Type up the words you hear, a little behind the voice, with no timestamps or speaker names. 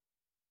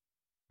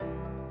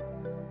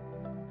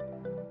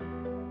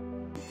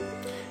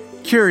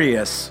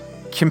Curious,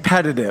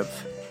 competitive,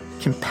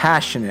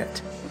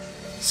 compassionate.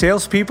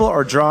 Salespeople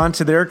are drawn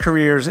to their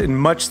careers in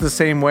much the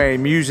same way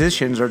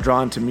musicians are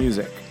drawn to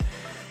music.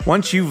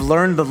 Once you've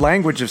learned the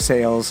language of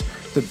sales,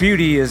 the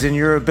beauty is in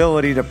your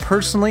ability to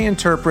personally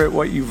interpret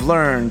what you've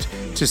learned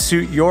to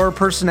suit your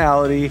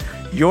personality,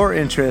 your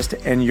interest,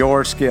 and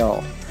your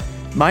skill.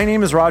 My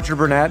name is Roger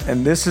Burnett,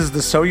 and this is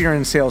the So You're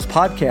in Sales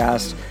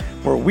podcast,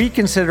 where we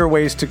consider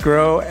ways to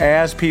grow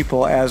as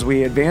people as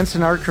we advance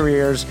in our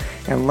careers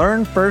and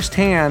learn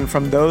firsthand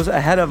from those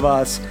ahead of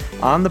us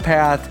on the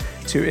path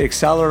to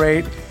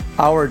accelerate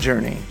our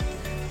journey.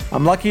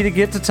 I'm lucky to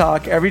get to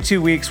talk every 2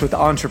 weeks with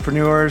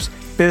entrepreneurs,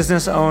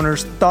 business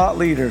owners, thought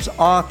leaders,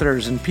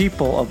 authors, and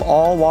people of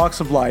all walks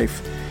of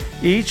life,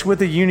 each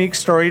with a unique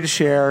story to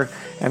share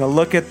and a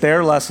look at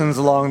their lessons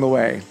along the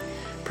way.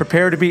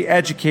 Prepare to be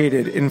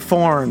educated,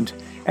 informed,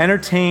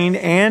 entertained,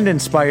 and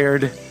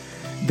inspired.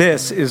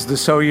 This is the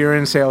So You're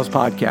in Sales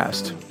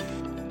podcast.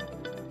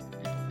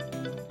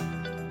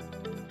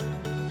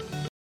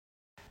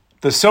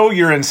 The So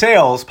You're in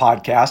Sales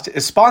podcast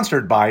is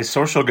sponsored by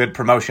Social Good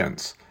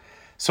Promotions.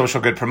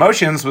 Social Good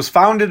Promotions was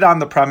founded on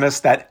the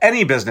premise that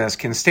any business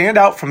can stand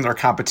out from their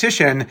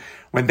competition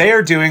when they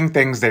are doing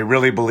things they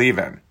really believe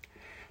in.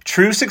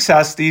 True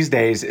success these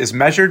days is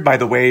measured by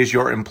the ways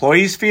your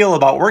employees feel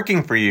about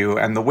working for you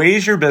and the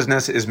ways your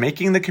business is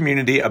making the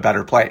community a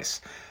better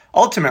place.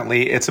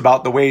 Ultimately, it's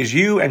about the ways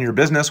you and your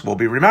business will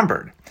be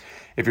remembered.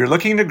 If you're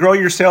looking to grow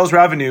your sales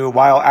revenue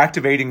while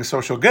activating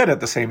social good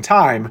at the same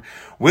time,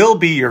 we'll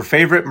be your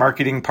favorite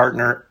marketing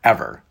partner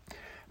ever.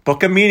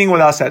 Book a meeting with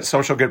us at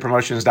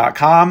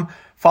socialgoodpromotions.com,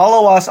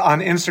 follow us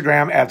on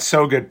Instagram at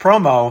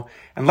SoGoodPromo,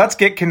 and let's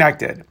get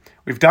connected.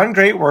 We've done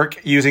great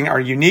work using our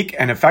unique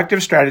and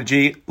effective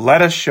strategy.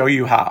 Let us show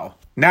you how.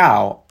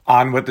 Now,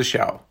 on with the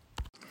show.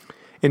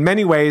 In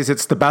many ways,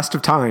 it's the best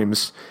of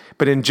times,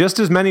 but in just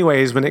as many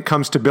ways, when it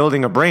comes to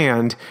building a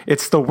brand,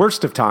 it's the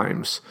worst of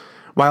times.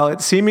 While it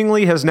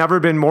seemingly has never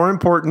been more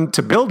important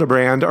to build a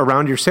brand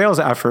around your sales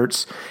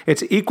efforts,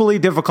 it's equally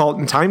difficult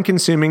and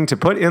time-consuming to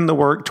put in the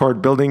work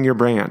toward building your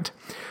brand.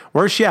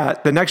 Worse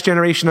yet, the next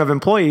generation of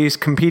employees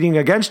competing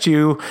against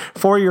you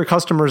for your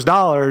customers'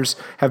 dollars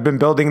have been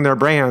building their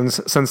brands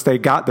since they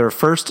got their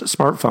first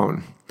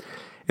smartphone.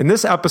 In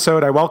this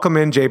episode, I welcome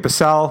in Jay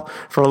Bassell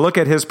for a look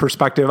at his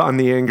perspective on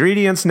the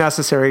ingredients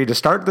necessary to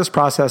start this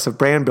process of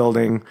brand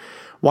building,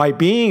 why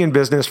being in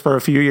business for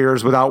a few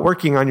years without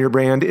working on your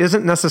brand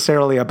isn't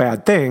necessarily a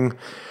bad thing,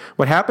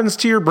 what happens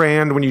to your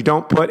brand when you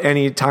don't put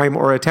any time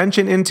or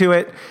attention into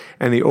it,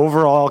 and the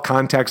overall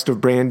context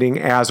of branding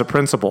as a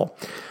principle.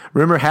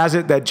 Rumor has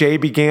it that Jay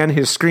began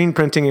his screen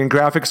printing and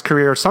graphics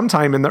career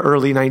sometime in the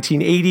early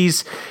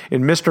 1980s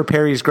in Mr.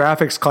 Perry's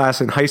graphics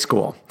class in high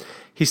school.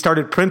 He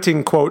started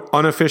printing, quote,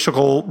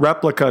 unofficial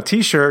replica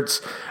t-shirts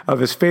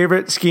of his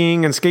favorite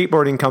skiing and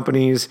skateboarding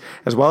companies,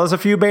 as well as a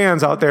few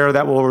bands out there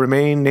that will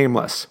remain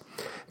nameless.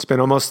 It's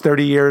been almost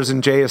 30 years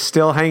and Jay is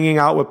still hanging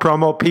out with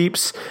promo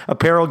peeps,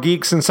 apparel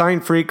geeks, and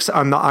sign freaks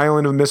on the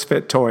island of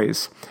misfit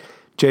toys.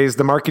 Jay is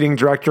the marketing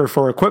director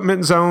for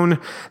Equipment Zone,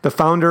 the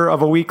founder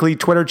of a weekly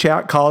Twitter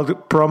chat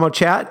called Promo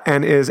Chat,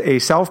 and is a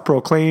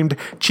self-proclaimed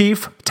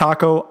chief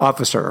taco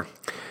officer.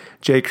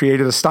 Jay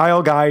created a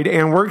style guide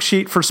and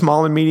worksheet for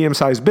small and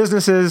medium-sized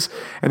businesses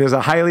and is a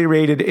highly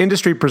rated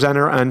industry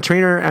presenter on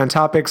trainer on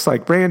topics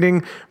like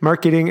branding,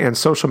 marketing, and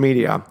social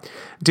media.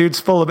 Dude's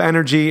full of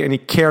energy and he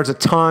cares a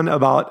ton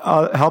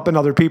about helping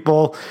other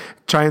people,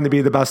 trying to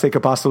be the best they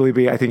could possibly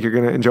be. I think you're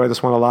going to enjoy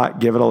this one a lot.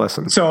 Give it a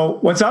listen. So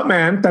what's up,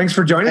 man? Thanks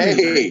for joining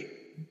me. Hey,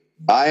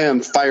 I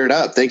am fired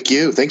up. Thank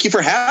you. Thank you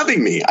for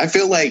having me. I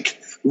feel like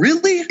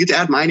really get to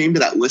add my name to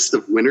that list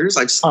of winners.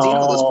 I've seen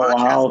all those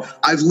podcasts. Wow.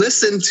 I've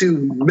listened to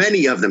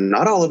many of them,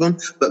 not all of them,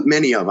 but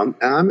many of them.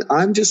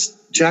 I'm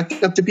just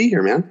jacked up to be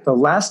here, man. The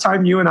last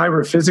time you and I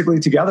were physically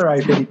together,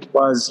 I think,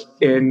 was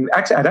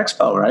at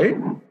Expo, right?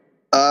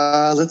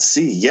 Let's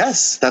see.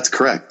 Yes, that's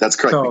correct. That's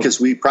correct. So, because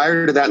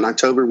prior to that in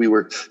October, we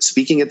were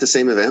speaking at the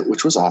same event,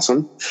 which was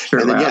awesome. Sure,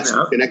 and then,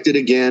 we connected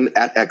again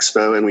at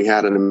Expo and we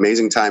had an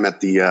amazing time at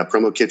the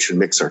Promo Kitchen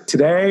Mixer.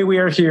 Today, we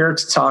are here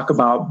to talk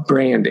about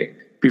branding.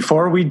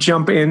 Before we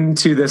jump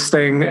into this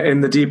thing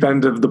in the deep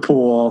end of the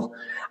pool,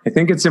 I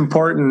think it's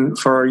important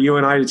for you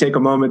and I to take a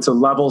moment to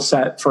level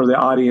set for the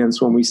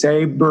audience. When we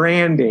say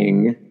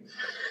branding,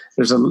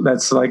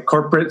 that's like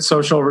corporate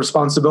social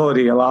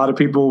responsibility. A lot of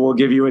people will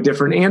give you a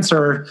different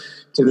answer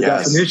to the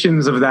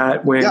definitions of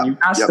that when you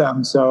ask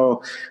them.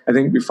 So I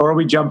think before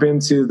we jump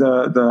into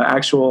the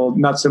actual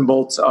nuts and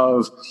bolts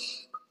of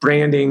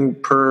branding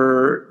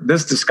per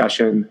this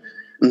discussion,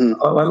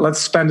 let's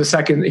spend a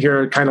second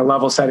here kind of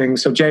level setting.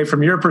 So Jay,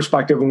 from your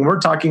perspective, when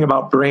we're talking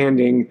about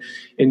branding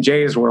in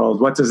Jay's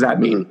world, what does that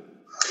mean?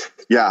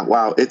 Yeah,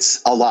 wow.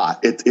 It's a lot.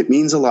 It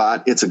means a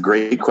lot. It's a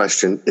great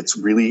question. It's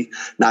really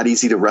not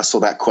easy to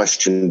wrestle that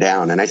question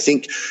down. And I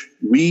think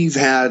we've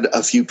had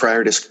a few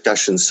prior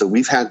discussions. So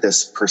we've had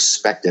this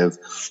perspective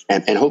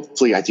and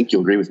hopefully I think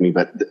you'll agree with me,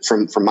 but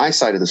from my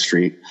side of the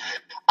street,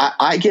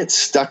 I get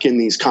stuck in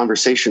these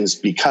conversations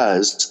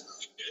because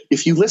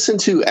if you listen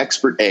to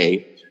expert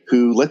A,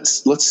 who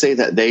let's say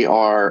that they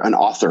are an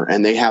author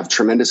and they have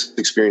tremendous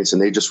experience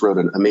and they just wrote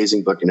an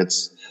amazing book and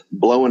it's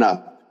blowing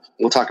up.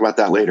 We'll talk about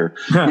that later.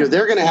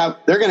 They're going to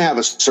have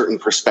a certain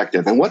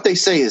perspective, and what they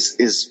say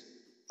is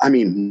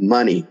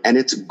money, and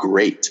it's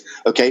great.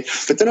 Okay.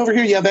 But then over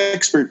here you have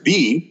expert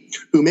B,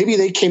 who maybe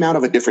they came out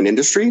of a different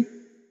industry.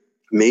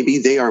 Maybe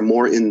they are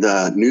more in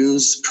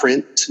the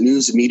print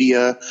news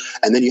media.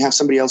 And then you have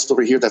somebody else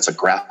over here that's a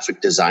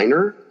graphic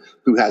designer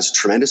who has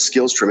tremendous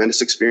skills,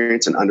 tremendous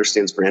experience, and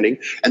understands branding.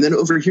 And then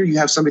over here, you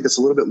have somebody that's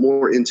a little bit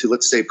more into,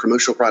 let's say,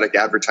 promotional product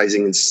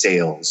advertising and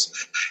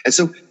sales. And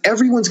so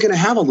everyone's going to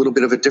have a little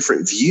bit of a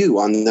different view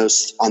on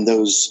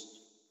those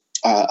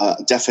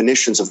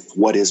definitions of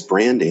what is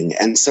branding.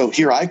 And so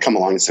here I come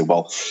along and say,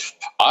 well,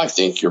 I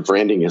think your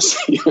branding is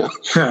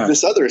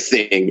this other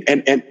thing.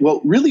 And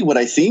well, really what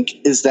I think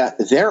is that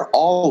they're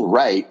all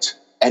right.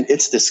 And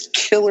it's this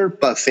killer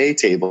buffet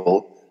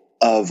table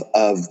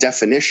of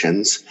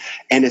definitions.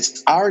 And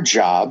it's our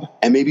job.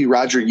 And maybe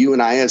Roger, you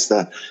and I, as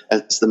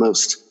the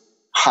most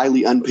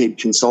highly unpaid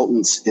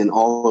consultants in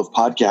all of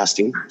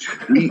podcasting,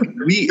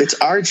 it's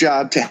our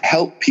job to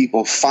help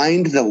people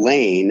find the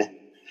lane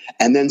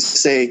and then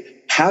say,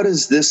 how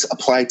does this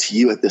apply to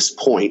you at this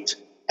point?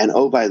 And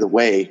oh, by the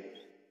way,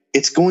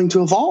 it's going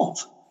to evolve.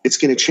 It's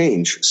going to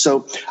change.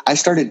 So I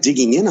started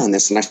digging in on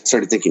this and I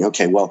started thinking,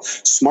 okay, well,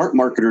 smart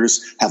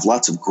marketers have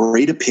lots of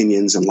great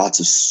opinions and lots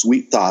of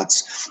sweet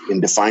thoughts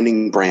in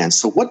defining brands.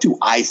 So what do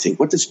I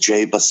think? What does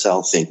Jay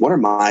Bassell think? What are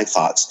my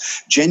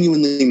thoughts?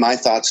 Genuinely my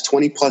thoughts,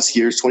 20 plus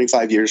years,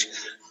 25 years,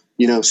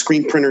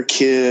 screen printer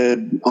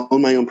kid,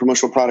 own my own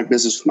promotional product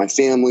business with my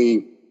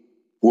family,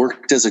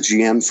 worked as a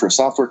GM for a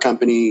software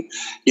company.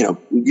 You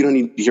don't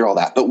need to hear all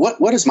that. But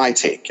what is my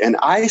take? And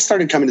I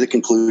started coming to the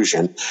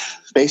conclusion,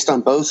 based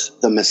on both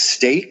the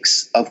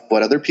mistakes of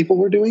what other people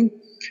were doing,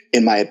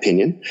 in my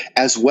opinion,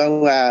 as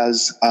well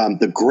as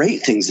the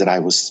great things that I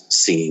was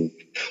seeing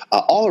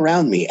all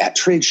around me at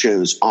trade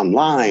shows,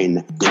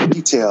 online, in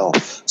retail.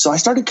 So I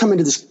started coming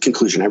to this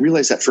conclusion. I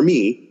realized that for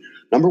me,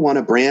 number one,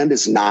 a brand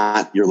is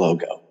not your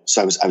logo.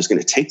 So I was going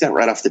to take that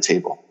right off the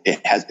table.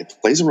 It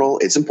plays a role.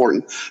 It's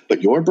important,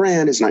 but your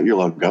brand is not your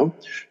logo.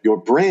 Your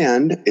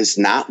brand is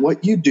not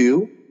what you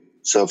do.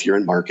 So if you're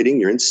in marketing,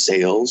 you're in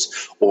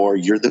sales, or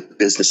you're the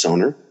business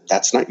owner,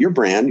 that's not your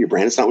brand. Your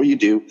brand is not what you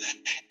do.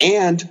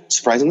 And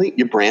surprisingly,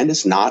 your brand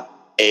is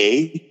not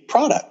a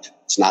product.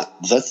 It's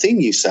not the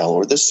thing you sell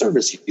or the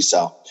service you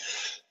sell.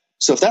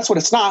 So if that's what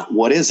it's not,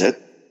 what is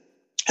it?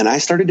 And I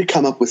started to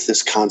come up with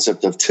this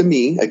concept of, to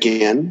me,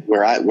 again,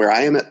 where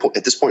I am at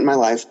this point in my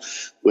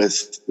life,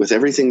 with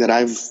everything that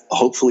I've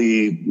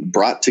hopefully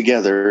brought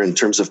together in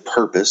terms of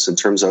purpose, in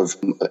terms of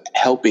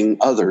helping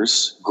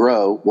others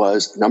grow,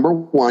 was number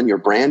one, your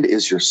brand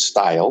is your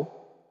style.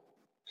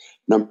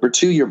 Number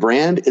two, your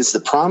brand is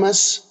the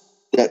promise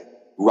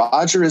that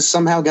Roger is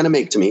somehow going to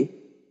make to me.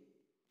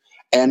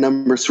 And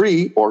number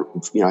three, or,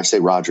 I say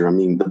Roger, I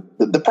mean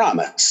the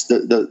promise,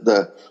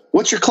 the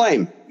what's your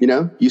claim?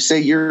 You say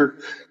you're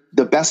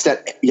the best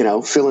at,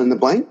 fill in the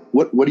blank.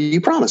 What are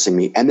you promising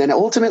me? And then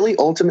ultimately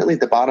at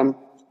the bottom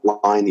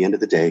line, the end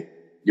of the day,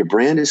 your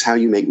brand is how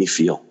you make me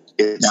feel.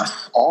 It's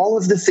all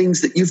of the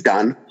things that you've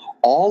done,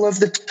 all of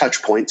the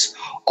touch points,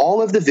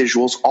 all of the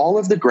visuals, all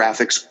of the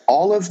graphics,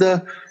 all of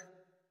the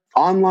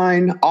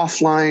online,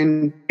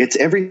 offline. It's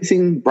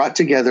everything brought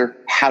together.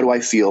 How do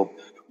I feel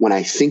when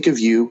I think of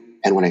you?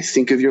 And when I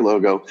think of your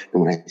logo,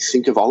 and when I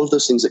think of all of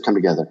those things that come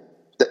together.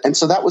 And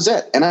so that was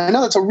it. And I know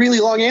that's a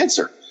really long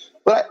answer,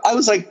 but I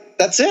was like,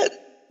 that's it.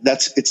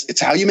 It's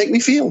how you make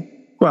me feel.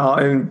 Well,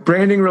 and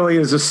branding really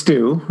is a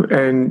stew.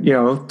 And,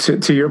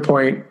 to your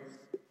point,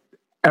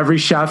 every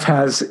chef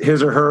has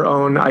his or her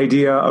own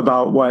idea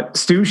about what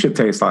stew should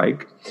taste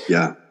like.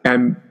 Yeah.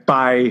 And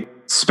by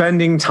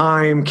spending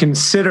time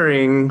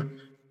considering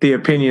the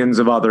opinions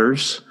of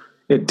others,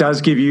 it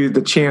does give you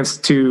the chance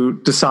to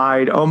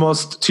decide,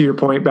 almost to your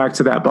point, back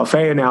to that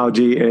buffet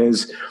analogy,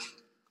 is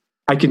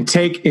I can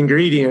take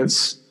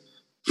ingredients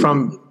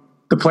from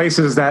the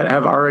places that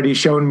have already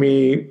shown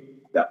me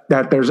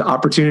that there's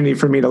opportunity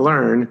for me to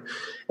learn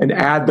and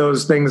add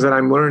those things that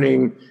I'm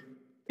learning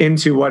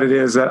into what it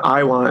is that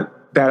I want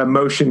that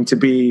emotion to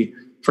be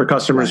for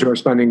customers who are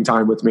spending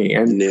time with me.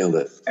 And nailed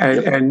it.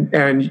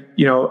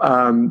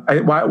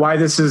 Why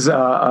this is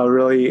a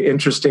really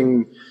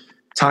interesting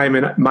time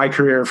in my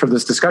career for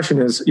this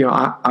discussion is,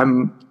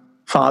 I'm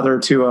father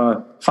to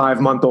a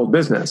 5-month-old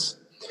business.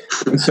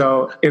 And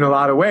so in a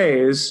lot of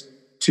ways,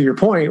 to your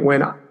point,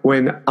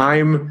 when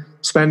I'm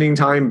spending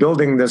time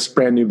building this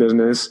brand new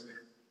business,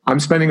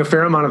 I'm spending a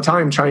fair amount of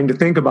time trying to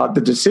think about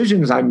the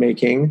decisions I'm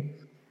making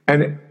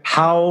and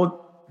how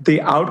the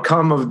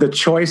outcome of the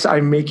choice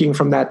I'm making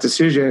from that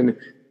decision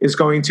is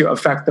going to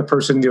affect the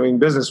person doing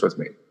business with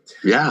me.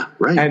 Yeah,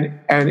 right.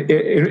 And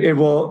it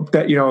will,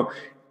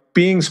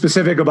 being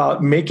specific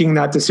about making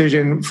that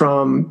decision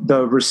from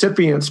the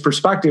recipient's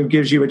perspective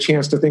gives you a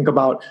chance to think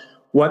about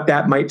what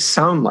that might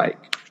sound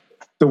like,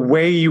 the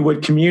way you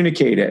would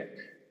communicate it,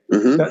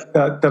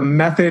 the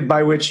method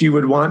by which you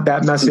would want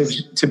that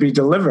message to be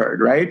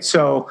delivered, right?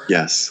 So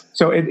yes,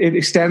 so it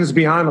extends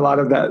beyond a lot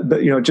of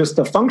the just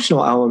the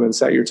functional elements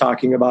that you're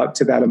talking about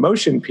to that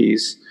emotion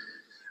piece.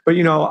 But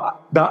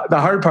the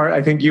hard part,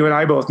 I think you and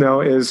I both know,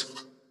 is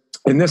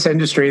in this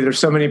industry, there's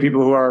so many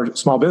people who are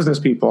small business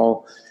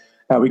people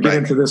that we get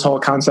into this whole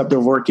concept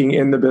of working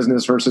in the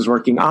business versus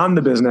working on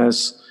the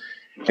business,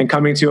 and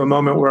coming to a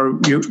moment where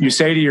you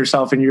say to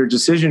yourself in your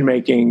decision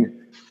making,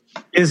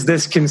 is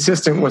this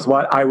consistent with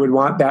what I would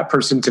want that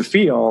person to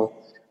feel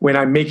when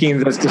I'm making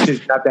this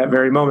decision at that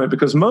very moment?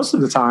 Because most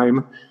of the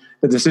time,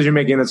 the decision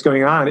making that's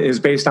going on is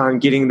based on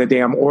getting the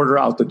damn order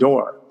out the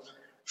door,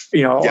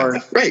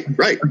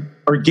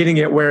 or getting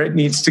it where it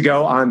needs to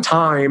go on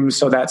time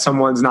so that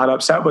someone's not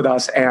upset with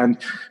us. And,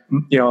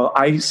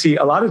 I see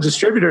a lot of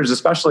distributors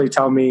especially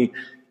tell me,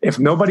 if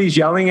nobody's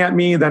yelling at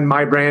me, then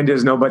my brand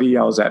is nobody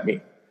yells at me.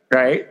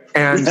 Right.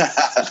 And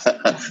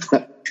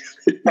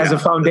as a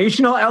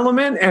foundational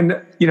element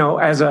and,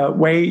 as a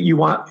way you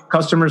want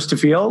customers to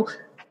feel,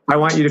 I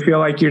want you to feel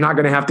like you're not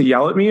going to have to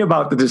yell at me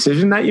about the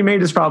decision that you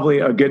made is probably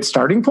a good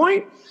starting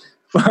point.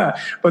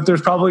 But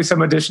there's probably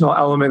some additional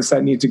elements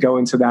that need to go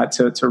into that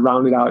to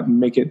round it out and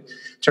make it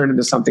turn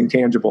into something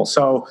tangible.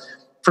 So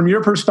from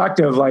your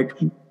perspective, like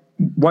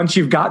once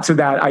you've got to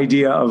that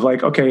idea of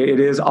like, okay, it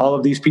is all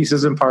of these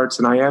pieces and parts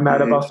and I am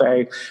at a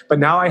buffet, but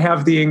now I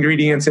have the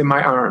ingredients in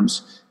my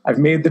arms. I've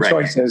made the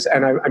choices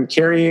and I'm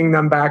carrying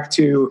them back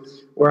to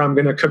where I'm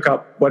going to cook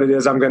up what it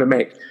is I'm going to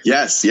make.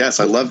 Yes.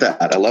 I love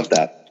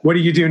that. What do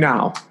you do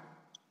now?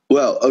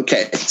 Well,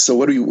 okay. So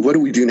what do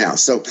we do now?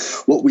 So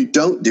what we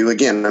don't do,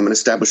 again, I'm going to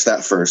establish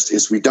that first,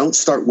 is we don't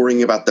start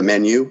worrying about the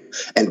menu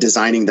and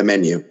designing the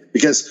menu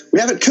because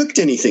we haven't cooked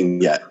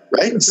anything yet,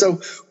 right?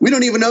 So we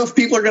don't even know if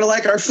people are going to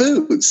like our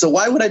food. So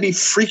why would I be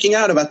freaking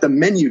out about the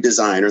menu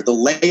design or the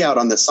layout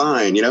on the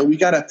sign? We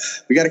gotta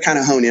kind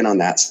of hone in on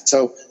that.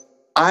 So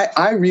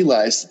I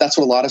realized that's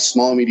what a lot of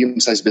small and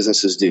medium-sized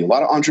businesses do. A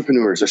lot of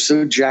entrepreneurs are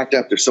so jacked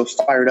up. They're so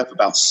fired up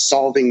about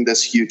solving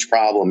this huge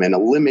problem and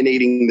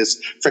eliminating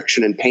this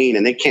friction and pain,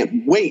 and they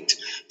can't wait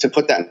to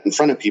put that in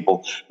front of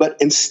people. But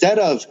instead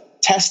of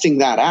testing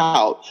that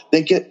out,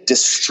 they get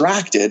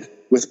distracted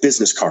with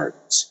business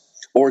cards,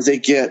 or they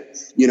get,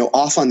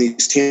 off on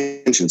these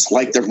tangents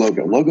like their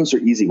logo. Logos are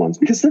easy ones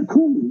because they're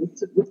cool.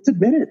 Let's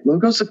admit it.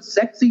 Logos are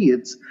sexy.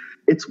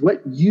 It's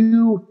what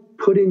you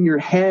put in your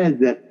head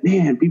that,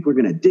 man, people are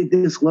going to dig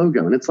this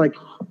logo. And it's like,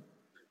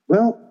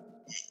 well,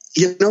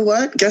 you know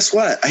what? Guess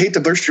what? I hate to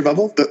burst your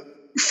bubble, but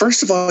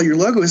first of all, your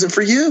logo isn't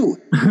for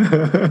you.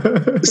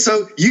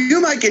 So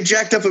you might get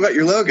jacked up about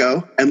your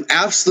logo and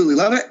absolutely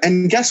love it.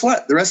 And guess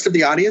what? The rest of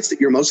the audience that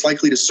you're most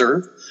likely to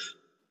serve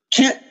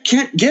can't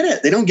get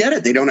it. They don't get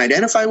it. They don't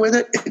identify with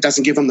it. It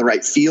doesn't give them the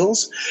right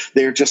feels.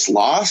 They're just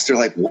lost. They're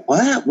like,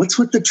 what? What's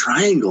with the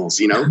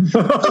triangles?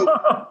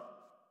 So,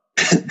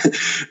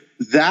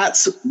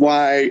 that's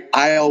why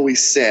I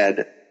always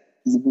said,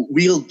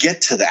 we'll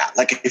get to that.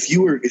 Like if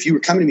you were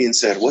coming to me and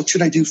said, what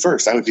should I do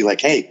first? I would be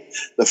like, hey,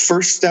 the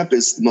first step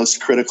is the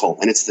most critical.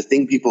 And it's the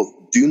thing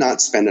people do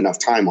not spend enough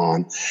time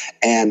on.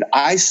 And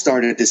I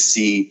started to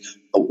see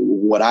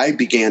what I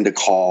began to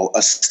call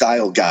a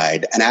style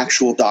guide, an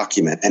actual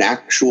document, an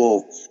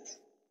actual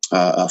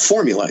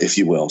formula, if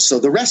you will. So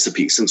the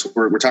recipe, since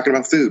we're talking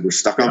about food, we're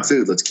stuck on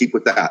food. Let's keep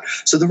with that.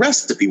 So the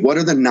recipe, what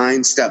are the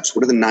 9 steps?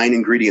 What are the 9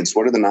 ingredients?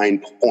 What are the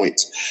 9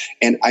 points?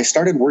 And I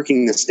started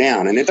working this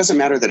down, and it doesn't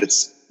matter that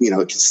it's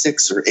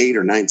 6 or 8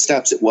 or 9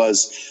 steps.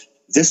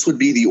 This would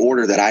be the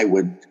order that I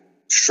would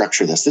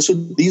structure this.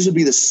 These would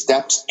be the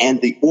steps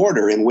and the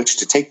order in which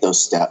to take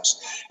those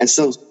steps. And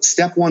so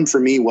step 1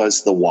 for me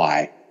was the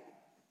why.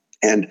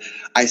 And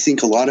I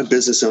think a lot of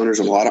business owners,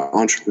 a lot of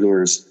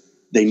entrepreneurs,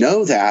 they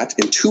know that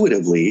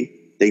intuitively.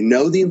 They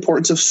know the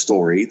importance of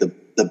story,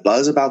 the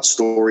buzz about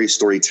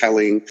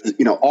storytelling.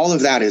 All of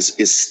that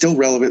is still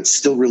relevant,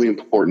 still really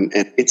important.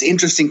 And it's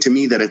interesting to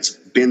me that it's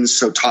been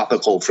so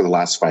topical for the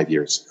last 5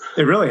 years.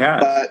 It really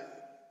has. But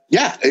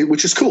yeah,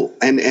 which is cool.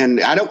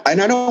 And I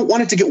don't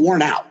want it to get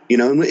worn out,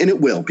 and it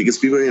will, because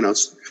people,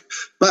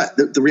 but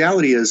the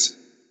reality is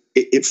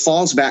it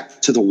falls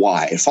back to the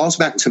why. It falls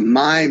back to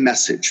my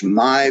message,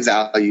 my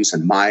values,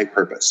 and my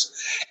purpose.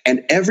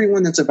 And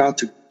everyone that's about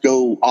to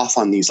go off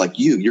on these, like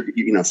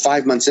you're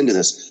 5 months into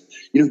this,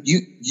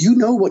 you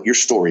know what your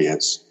story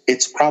is.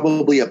 It's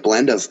probably a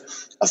blend of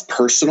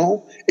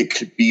personal. It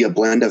could be a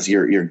blend of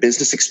your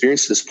business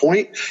experience to this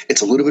point.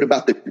 It's a little bit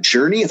about the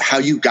journey of how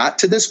you got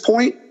to this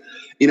point,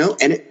 and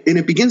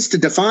it begins to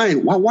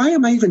define, why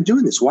am I even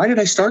doing this? Why did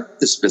I start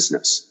this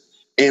business?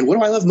 And what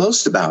do I love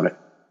most about it?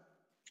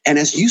 And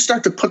as you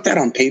start to put that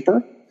on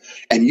paper,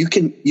 and you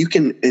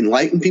can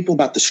enlighten people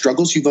about the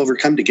struggles you've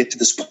overcome to get to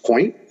this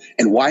point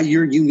and why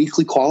you're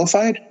uniquely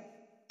qualified,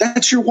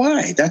 that's your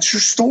why. That's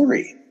your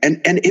story.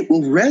 And it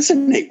will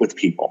resonate with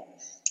people.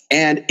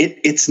 And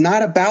it's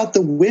not about the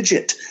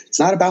widget. It's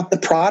not about the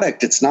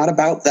product. It's not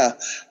about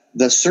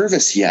the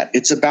service yet.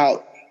 It's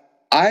about,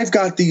 I've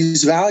got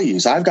these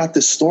values. I've got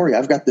this story.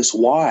 I've got this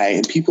why,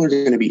 and people are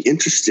going to be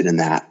interested in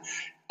that.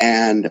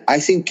 And I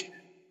think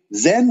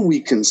then we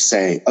can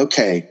say,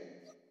 okay,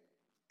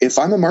 if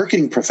I'm a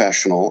marketing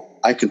professional,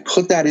 I can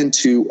put that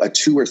into a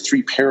 2 or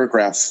 3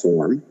 paragraph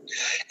form.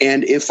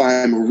 And if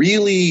I'm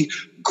really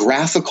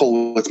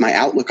graphical with my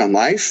outlook on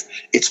life,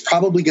 it's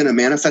probably going to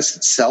manifest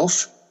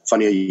itself.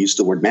 Funny, I used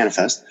the word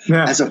manifest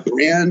as a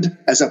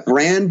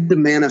brand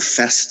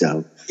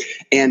manifesto.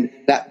 And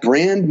that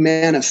brand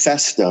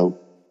manifesto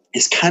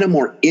is kind of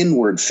more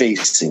inward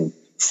facing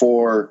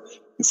for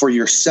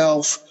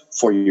yourself,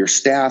 for your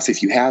staff,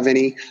 if you have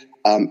any.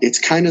 It's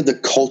kind of the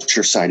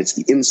culture side. It's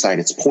the inside.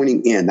 It's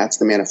pointing in. That's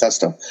the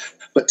manifesto.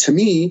 But to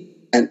me,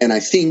 and I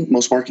think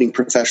most marketing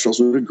professionals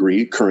would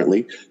agree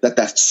currently,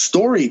 that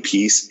story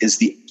piece is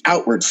the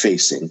outward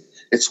facing.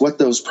 It's what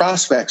those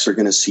prospects are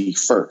going to see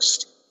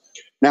first.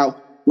 Now,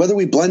 whether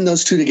we blend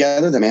those two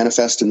together, the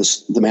manifesto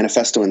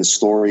and the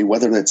story,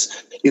 whether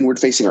that's inward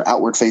facing or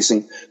outward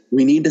facing,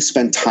 we need to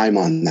spend time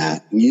on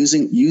that.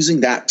 Using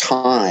that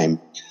time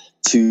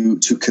to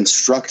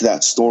construct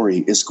that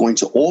story is going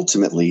to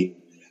ultimately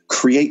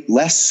create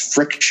less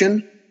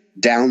friction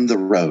down the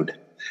road.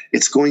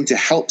 It's going to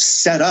help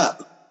set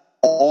up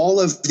all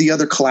of the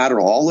other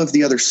collateral, all of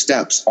the other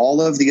steps,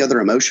 all of the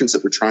other emotions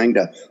that we're trying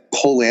to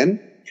pull in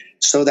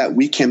so that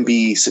we can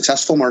be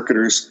successful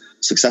marketers,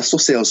 successful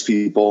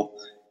salespeople,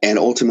 and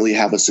ultimately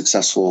have a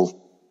successful,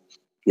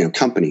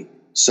 company.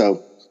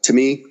 So to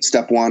me,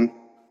 step one,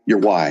 your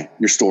why,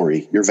 your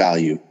story, your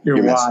value,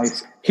 your why.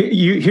 message.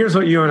 Here's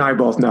what you and I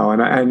both know,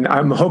 and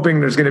I'm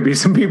hoping there's going to be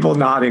some people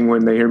nodding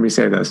when they hear me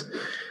say this.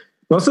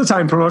 Most of the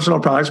time, promotional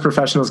products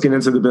professionals get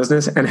into the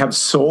business and have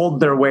sold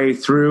their way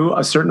through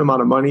a certain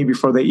amount of money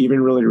before they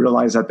even really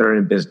realize that they're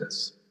in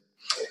business.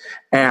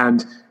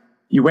 And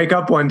you wake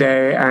up one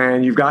day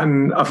and you've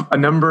gotten a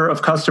number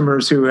of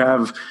customers who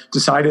have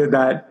decided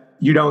that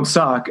you don't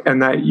suck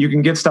and that you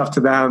can get stuff to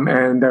them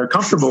and they're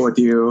comfortable with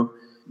you.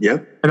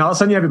 Yep. And all of a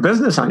sudden you have a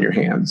business on your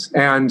hands.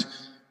 And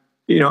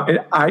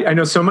I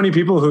know so many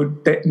people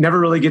who they never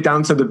really get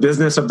down to the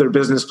business of their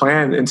business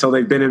plan until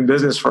they've been in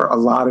business for a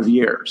lot of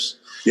years.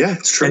 Yeah,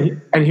 it's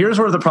true. And here's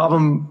where the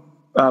problem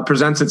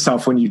presents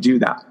itself when you do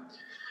that.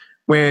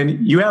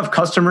 When you have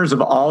customers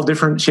of all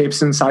different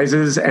shapes and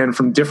sizes and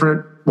from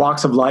different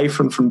walks of life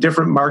and from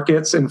different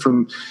markets and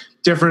from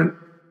different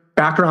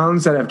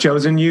backgrounds that have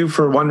chosen you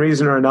for one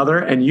reason or another,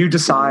 and you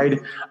decide,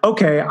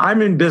 okay,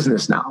 I'm in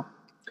business now,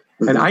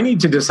 and I need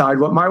to decide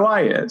what my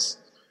why is.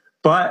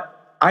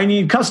 But I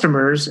need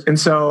customers, and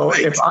so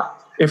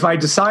if I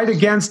decide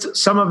against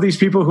some of these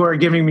people who are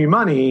giving me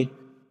money,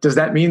 does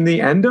that mean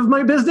the end of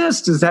my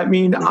business? Does that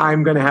mean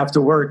I'm going to have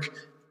to work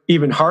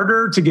even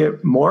harder to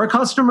get more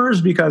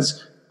customers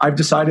because I've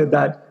decided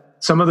that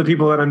some of the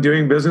people that I'm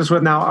doing business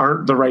with now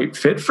aren't the right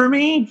fit for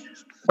me?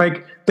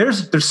 Like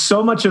there's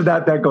so much of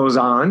that goes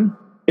on.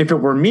 If it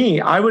were me,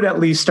 I would at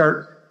least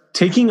start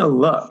taking a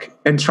look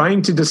and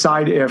trying to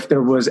decide if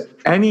there was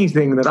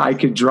anything that I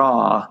could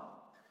draw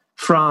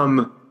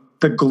from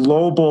the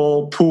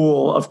global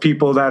pool of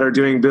people that are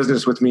doing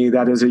business with me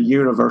that is a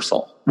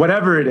universal,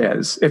 whatever it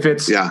is. If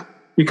it's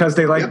because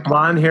they like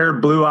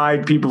blonde-haired,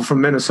 blue-eyed people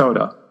from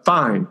Minnesota,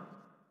 fine.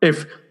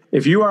 If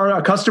you are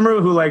a customer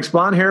who likes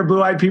blonde-haired,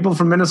 blue-eyed people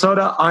from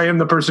Minnesota, I am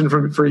the person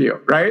for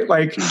you, right?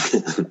 Like,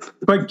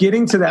 but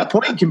getting to that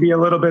point can be a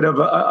little bit of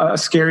a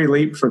scary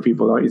leap for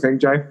people, don't you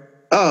think, Jay?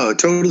 Oh,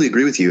 totally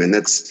agree with you. And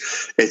I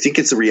think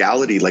it's a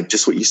reality, like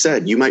just what you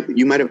said. You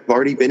might have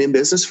already been in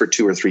business for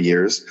 2 or 3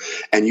 years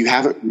and you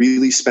haven't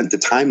really spent the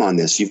time on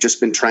this. You've just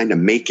been trying to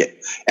make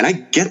it. And I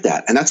get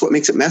that. And that's what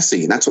makes it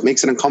messy. And that's what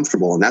makes it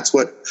uncomfortable. And that's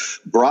what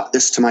brought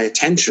this to my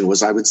attention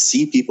was I would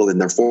see people in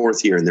their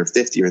 4th year and their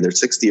 5th year and their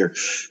 6th year.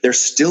 They're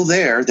still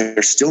there.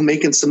 They're still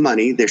making some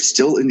money. They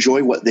still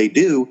enjoy what they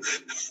do,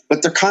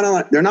 but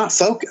they're not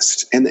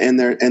focused and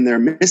they're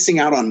missing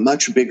out on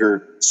much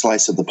bigger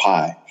slice of the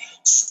pie.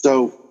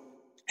 So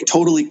I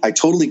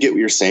totally get what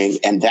you're saying.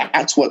 And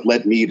that's what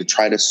led me to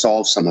try to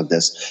solve some of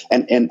this.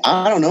 And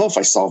I don't know if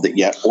I solved it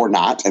yet or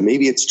not. And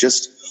maybe it's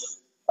just,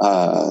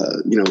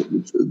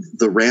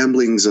 the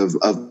ramblings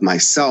of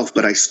myself,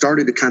 but I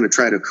started to kind of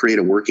try to create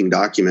a working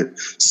document,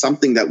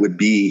 something that would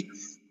be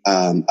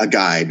a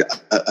guide,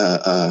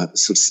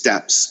 some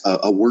steps,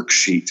 a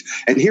worksheet.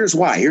 And here's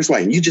why,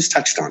 and you just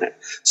touched on it.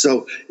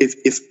 So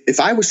if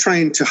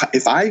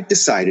I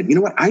decided, you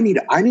know what, I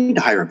need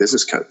to hire a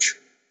business coach.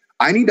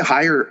 I need to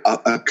hire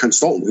a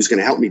consultant who's going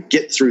to help me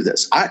get through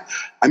this. I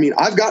mean,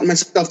 I've gotten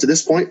myself to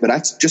this point, but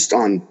that's just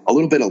on a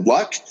little bit of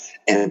luck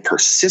and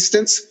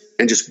persistence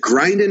and just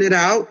grinding it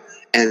out.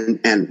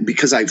 And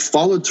because I've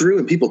followed through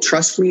and people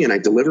trust me and I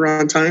deliver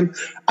on time,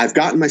 I've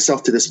gotten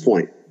myself to this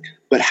point.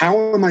 But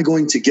how am I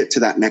going to get to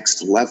that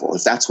next level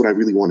if that's what I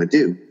really want to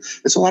do?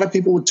 And so a lot of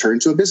people would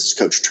turn to a business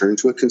coach, turn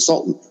to a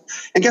consultant.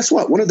 And guess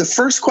what? One of the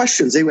first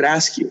questions they would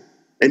ask you,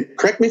 and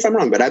correct me if I'm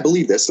wrong, but I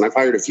believe this, and I've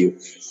hired a few.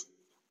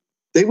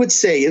 They would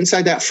say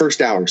inside that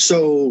first hour,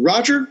 so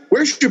Roger,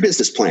 where's your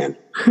business plan?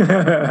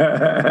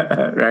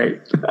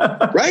 Right.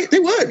 Right. They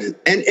would.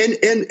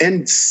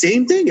 And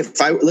same thing. If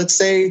let's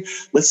say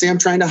I'm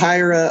trying to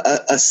hire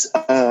a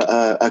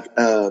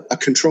a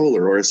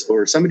controller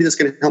or somebody that's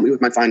going to help me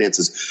with my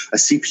finances, a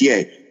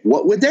CPA,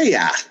 what would they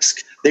ask?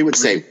 They would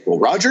say, well,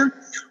 Roger,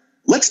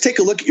 let's take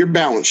a look at your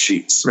balance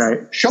sheets.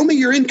 Right. Show me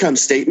your income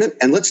statement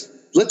and let's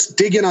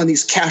dig in on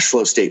these cash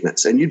flow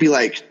statements. And you'd be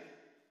like,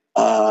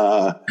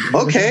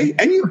 okay.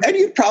 And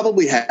you'd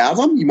probably have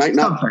them. You might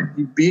not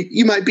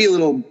you might be a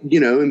little,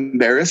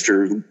 embarrassed,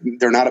 or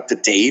they're not up to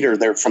date, or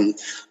they're from,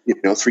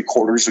 3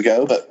 quarters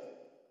ago. But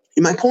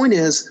my point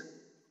is,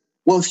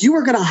 well, if you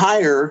were going to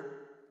hire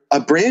a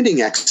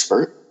branding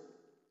expert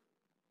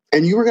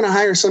and you were going to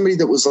hire somebody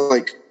that was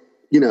like,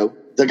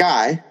 the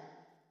guy,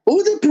 what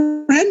would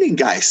the branding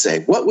guy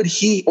say? What would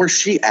he or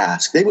she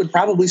ask? They would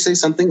probably say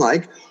something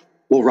like,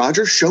 well,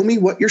 Roger, show me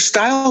what your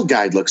style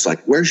guide looks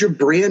like. Where's your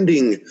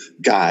branding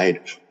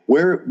guide?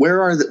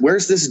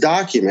 Where's this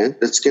document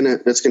that's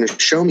gonna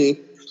show me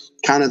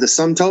kind of the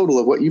sum total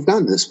of what you've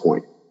done to this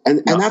point?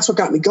 And that's what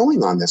got me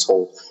going on this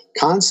whole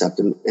concept.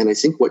 And I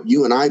think what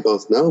you and I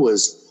both know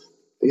is,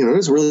 it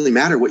doesn't really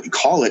matter what you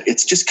call it.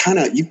 It's just kind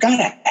of, you've got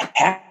to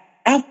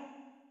have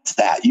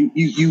that.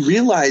 You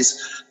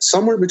realize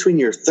somewhere between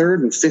your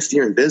 3rd and 5th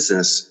year in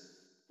business,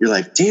 you're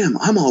like, damn,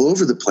 I'm all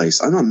over the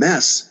place. I'm a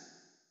mess.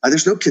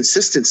 There's no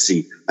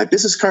consistency. My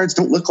business cards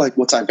don't look like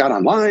what I've got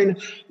online.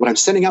 What I'm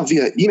sending out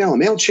via email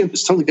and MailChimp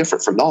is totally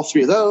different from all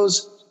 3 of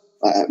those.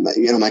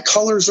 My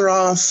colors are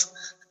off.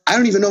 I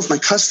don't even know if my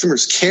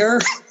customers care.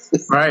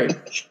 Right.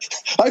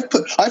 I've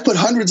put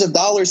hundreds of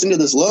dollars into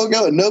this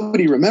logo and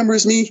nobody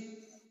remembers me.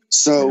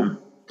 So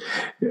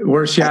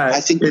worse yet, I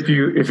think if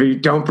you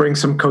don't bring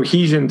some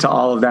cohesion to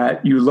all of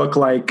that, you look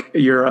like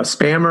you're a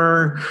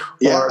spammer,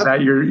 or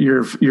that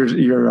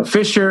you're a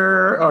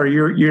fisher, or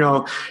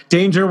you're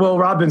Danger Will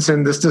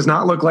Robinson. This does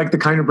not look like the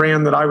kind of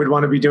brand that I would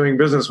want to be doing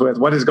business with.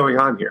 What is going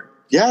on here?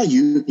 Yeah,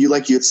 you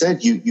like you had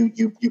said,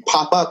 you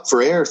pop up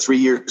for air 3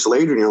 years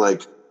later, and you're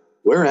like,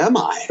 where am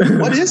I?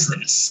 What is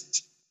this?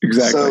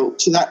 Exactly. So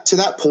to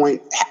that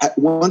point,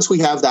 once we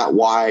have that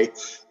why,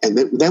 and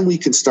then we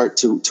can start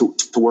to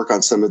work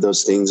on some of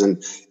those things.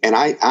 And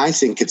I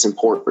think it's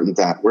important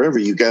that wherever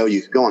you go,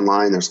 you can go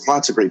online. There's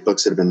lots of great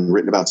books that have been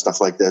written about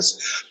stuff like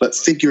this, but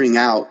figuring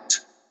out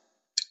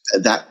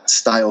that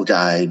style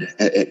guide,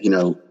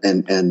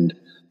 and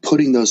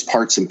putting those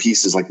parts and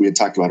pieces like we had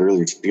talked about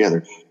earlier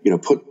together,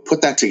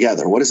 put that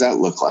together. What does that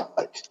look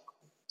like?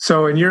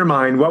 So in your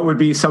mind, what would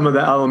be some of the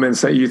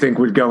elements that you think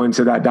would go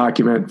into that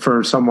document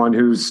for someone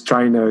who's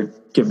trying to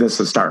give this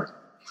a start?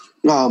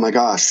 Oh my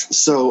gosh.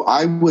 So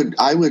I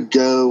would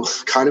go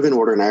kind of in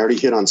order, and I already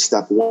hit on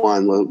step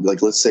 1.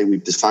 Like, let's say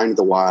we've defined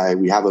the why.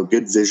 We have a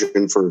good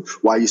vision for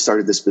why you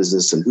started this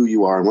business and who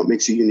you are and what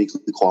makes you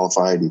uniquely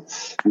qualified. And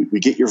we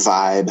get your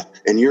vibe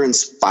and you're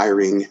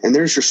inspiring, and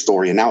there's your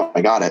story. And now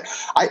I got it.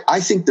 I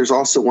think there's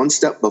also one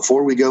step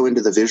before we go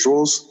into the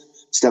visuals.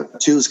 Step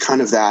 2 is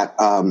kind of that,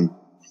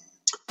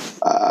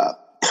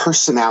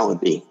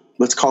 personality.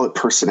 Let's call it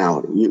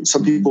personality.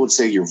 Some people would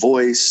say your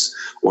voice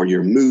or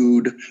your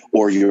mood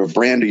or your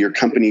brand or your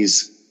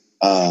company's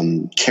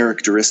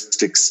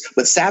characteristics.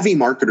 But savvy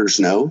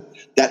marketers know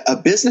that a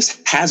business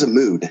has a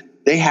mood.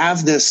 They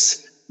have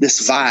this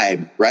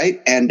vibe,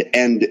 right? And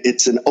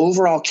it's an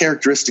overall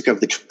characteristic of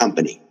the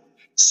company.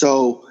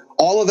 So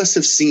all of us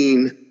have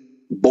seen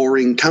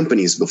boring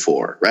companies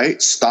before,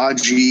 right?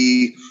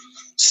 Stodgy,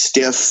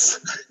 stiff,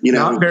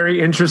 not very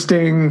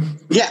interesting.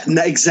 Yeah,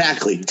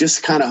 exactly.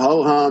 Just kind of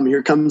ho-hum.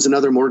 Here comes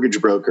another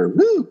mortgage broker.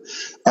 Woo.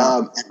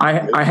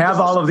 I have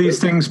all of these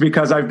things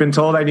because I've been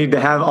told I need to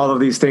have all of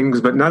these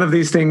things, but none of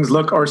these things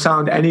look or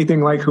sound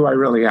anything like who I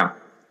really am.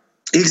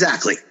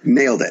 Exactly.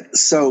 Nailed it.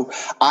 So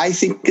I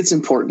think it's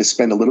important to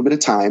spend a little bit of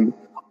time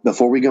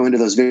before we go into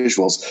those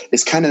visuals.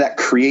 It's kind of that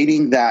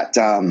creating that,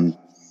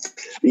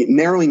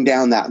 narrowing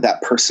down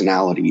that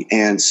personality.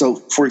 And so,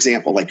 for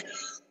example, like,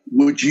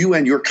 would you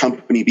and your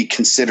company be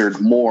considered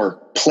more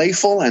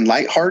playful and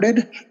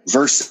lighthearted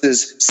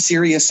versus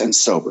serious and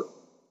sober?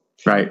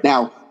 Right.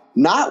 Now,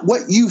 not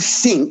what you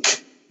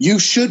think you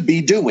should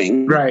be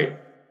doing. Right.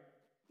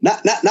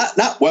 Not,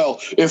 well,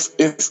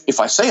 if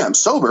I say I'm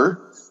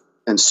sober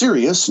and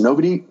serious,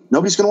 nobody's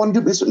going to want to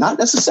do business. Not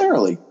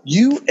necessarily.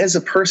 You as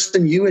a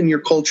person, you and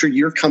your culture,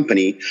 your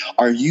company,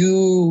 are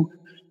you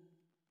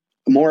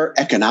more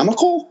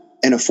economical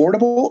and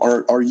affordable,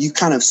 or are you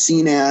kind of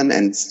seen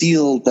and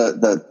feel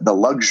the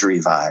luxury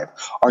vibe?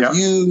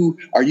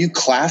 Are you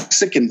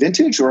classic and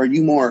vintage, or are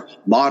you more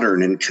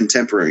modern and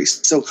contemporary?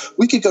 So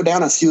we could go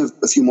down a few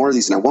more of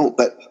these, and I won't,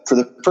 but for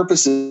the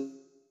purposes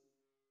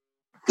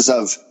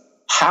of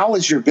how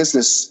is your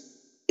business,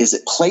 is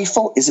it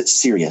playful? Is it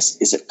serious?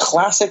 Is it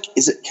classic?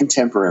 Is it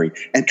contemporary?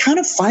 And kind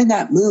of find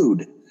that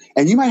mood.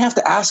 And you might have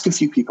to ask a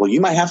few people. You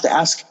might have to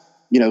ask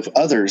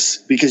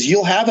others, because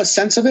you'll have a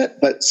sense of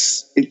it, but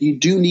you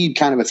do need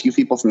kind of a few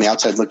people from the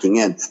outside looking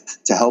in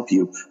to help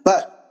you.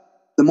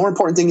 But the more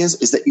important thing is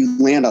that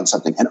you land on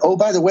something. And oh,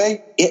 by the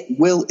way, it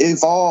will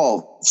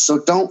evolve. So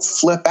don't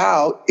flip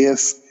out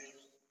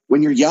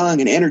when you're young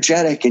and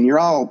energetic and you're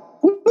all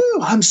woo-hoo,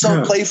 I'm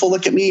so playful.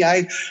 Look at me.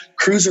 I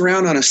cruise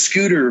around on a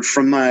scooter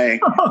from my,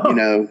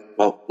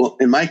 well,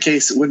 in my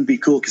case, it wouldn't be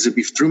cool because it'd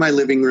be through my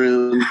living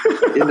room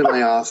into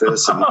my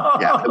office. And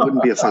it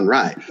wouldn't be a fun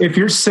ride. If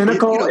you're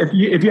cynical,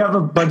 if you have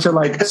a bunch of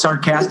like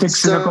sarcastic,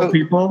 cynical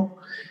people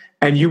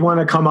and you want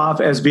to come off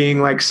as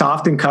being like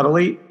soft and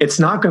cuddly, it's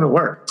not going to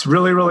work. It's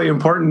really, really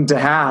important to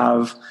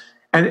have.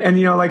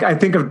 And like I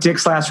think of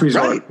Dick's Last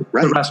Resort,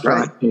 the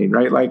restaurant chain,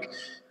 right? Like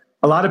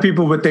a lot of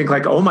people would think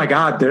like, oh my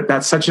God,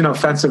 that's such an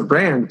offensive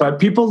brand. But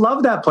people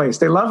love that place.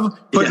 They love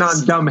putting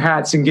on dumb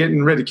hats and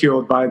getting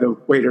ridiculed by the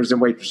waiters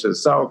and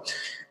waitresses. So,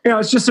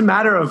 it's just a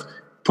matter of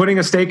putting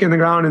a stake in the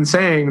ground and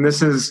saying,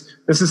 this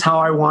is how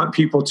I want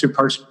people to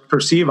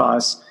perceive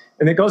us.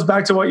 And it goes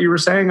back to what you were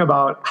saying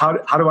about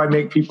how do I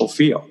make people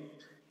feel?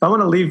 If I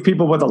want to leave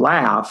people with a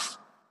laugh,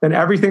 then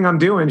everything I'm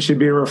doing should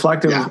be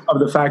reflective of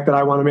the fact that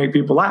I want to make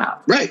people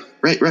laugh. Right.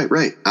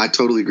 I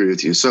totally agree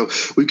with you. So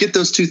we get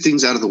those two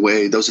things out of the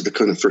way. Those are the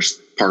kind of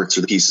first parts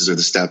or the pieces or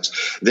the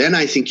steps. Then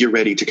I think you're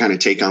ready to kind of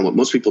take on what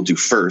most people do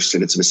first,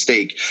 and it's a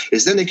mistake,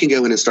 is then they can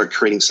go in and start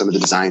creating some of the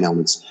design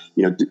elements.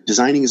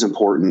 Designing is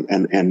important,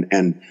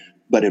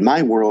 but in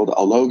my world,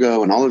 a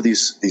logo and all of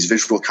these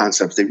visual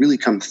concepts, they really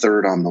come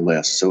third on the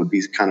list. So it would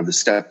be kind of the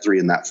step 3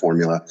 in that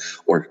formula,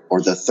 or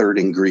the third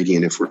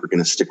ingredient if we're going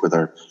to stick with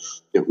our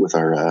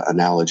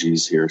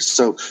analogies here.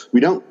 So we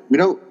don't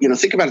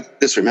think about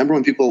it this way. Remember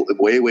when people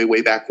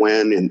way back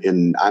when,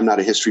 and I'm not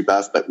a history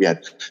buff, but we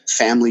had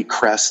family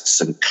crests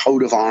and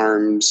coat of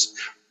arms,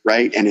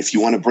 right? And if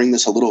you want to bring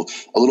this a little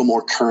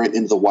more current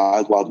into the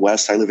wild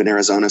west, I live in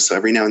Arizona, so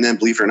every now and then,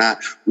 believe it or not,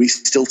 we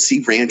still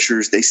see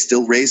ranchers. They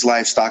still raise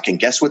livestock, and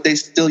guess what they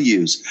still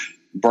use?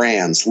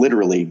 Brands,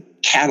 literally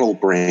cattle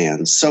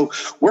brands. So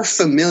we're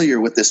familiar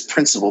with this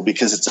principle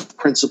because it's a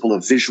principle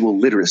of visual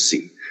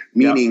literacy,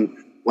 meaning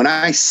when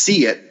I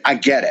see it, I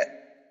get it.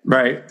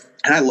 Right.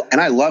 And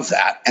I love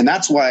that. And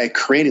that's why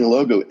creating a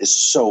logo is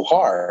so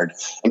hard,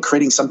 and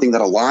creating something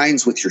that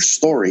aligns with your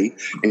story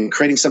and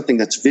creating something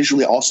that's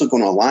visually also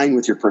going to align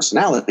with your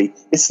personality.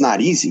 It's not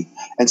easy.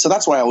 And so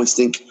that's why I always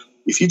think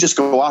if you just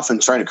go off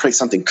and try to create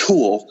something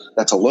cool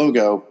that's a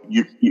logo,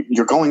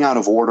 you're going out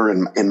of order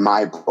in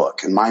my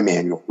book, in my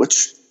manual,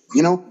 which,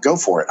 go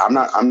for it. I'm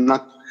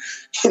not,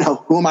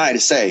 who am I to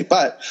say?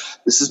 But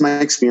this is my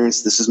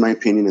experience. This is my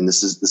opinion. And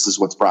this is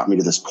what's brought me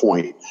to this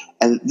point.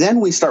 And then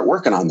we start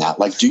working on that.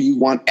 Like, do you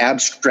want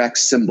abstract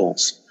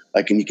symbols?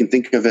 Like, and you can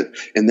think of it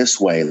in this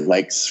way,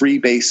 like 3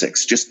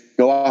 basics. Just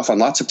go off on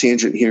lots of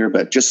tangent here,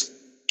 but just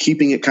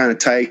keeping it kind of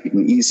tight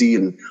and easy.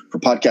 And for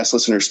podcast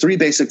listeners, 3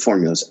 basic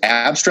formulas.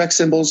 Abstract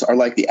symbols are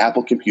like the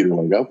Apple computer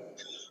logo.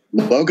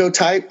 Logo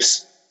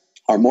types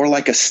are more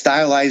like a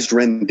stylized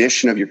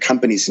rendition of your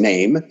company's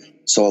name.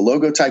 So a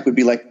logo type would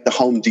be like the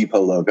Home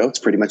Depot logo. It's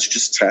pretty much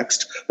just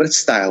text, but it's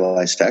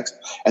stylized text.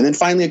 And then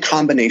finally, a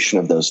combination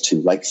of those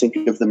two. Like, think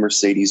of the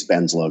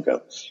Mercedes-Benz logo.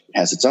 It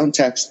has its own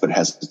text, but it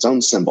has its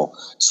own symbol.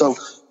 So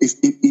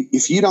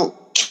if you don't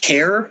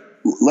care,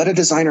 let a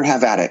designer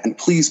have at it. And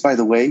please, by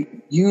the way,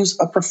 use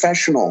a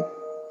professional.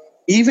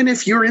 Even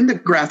if you're in the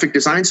graphic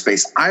design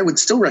space, I would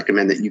still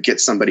recommend that you get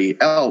somebody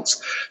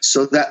else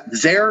so that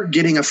they're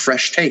getting a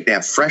fresh take. They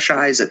have fresh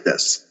eyes at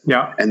this.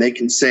 Yeah. And they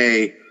can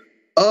say,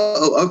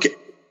 oh, okay,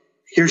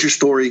 here's your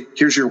story.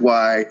 Here's your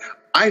why.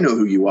 I know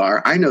who you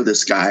are. I know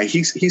this guy.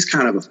 He's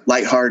kind of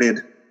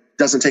lighthearted,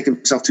 doesn't take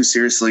himself too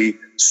seriously,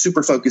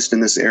 super focused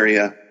in this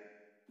area.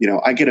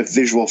 I get a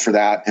visual for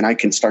that, and I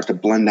can start to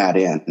blend that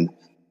in.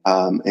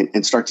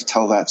 And start to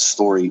tell that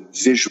story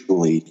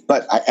visually.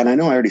 But I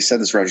know I already said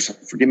this, Roger, so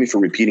forgive me for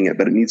repeating it,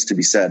 but it needs to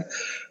be said.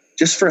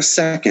 Just for a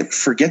second,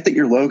 forget that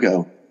your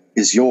logo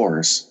is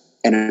yours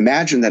and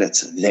imagine that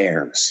it's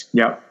theirs.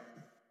 Yep.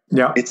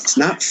 It's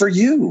not for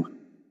you.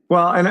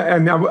 Well,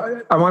 and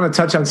I want to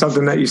touch on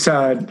something that you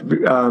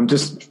said.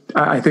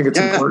 I think it's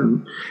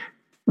important.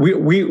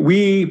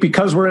 We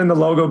because we're in the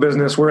logo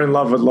business, we're in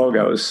love with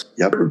logos.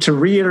 Yep. To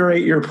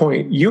reiterate your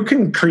point, you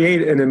can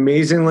create an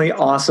amazingly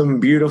awesome,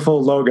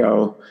 beautiful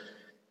logo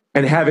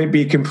and have it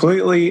be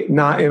completely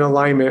not in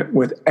alignment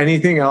with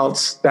anything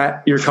else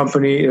that your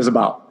company is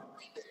about.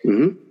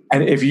 Mm-hmm.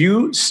 And if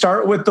you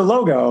start with the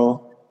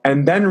logo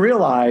and then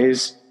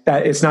realize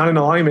that it's not in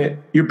alignment,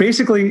 you're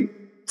basically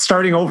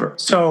starting over.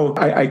 So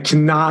I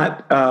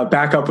cannot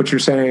back up what you're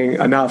saying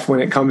enough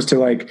when it comes to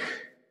like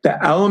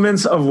the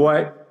elements of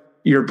what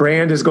your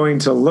brand is going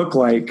to look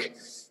like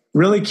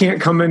really can't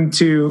come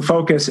into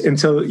focus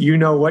until you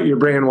know what your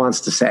brand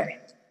wants to say.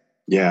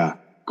 Yeah.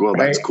 Well,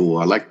 that's cool.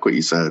 I like what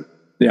you said.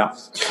 Yeah.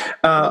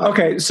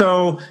 Okay.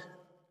 So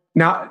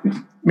now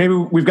maybe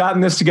we've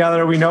gotten this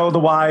together. We know the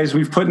whys.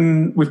 We've put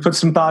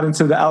some thought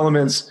into the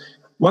elements.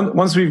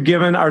 Once we've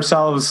given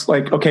ourselves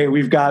like, okay,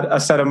 we've got a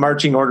set of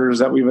marching orders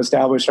that we've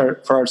established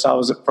for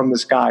ourselves from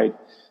this guide.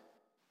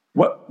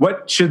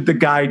 What should the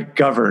guide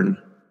govern?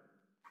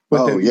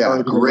 Oh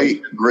yeah,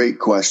 great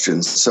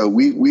questions. So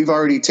we've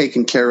already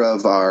taken care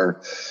of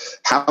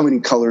how many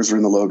colors are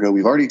in the logo.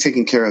 We've already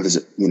taken care of,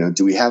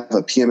 do we have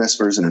a PMS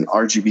version, an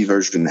RGB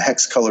version, a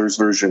hex colors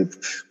version?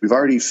 We've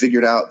already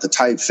figured out the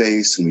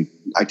typeface and we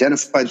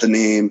identified the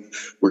name.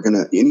 We're going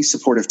to, any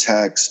supportive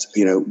text,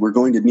 we're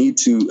going to need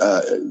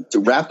to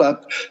wrap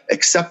up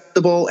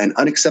acceptable and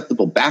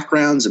unacceptable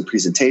backgrounds and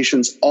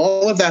presentations.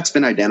 All of that's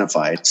been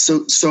identified.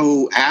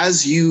 So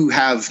as you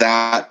have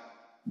that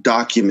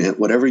document,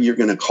 whatever you're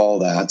going to call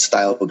that,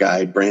 style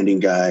guide, branding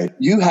guide,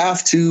 you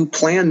have to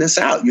plan this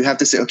out. You have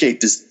to say, okay,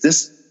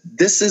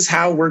 this is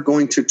how we're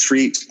going to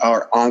treat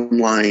our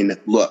online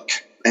look.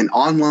 And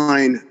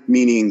online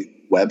meaning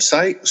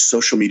website,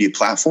 social media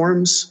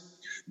platforms.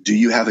 Do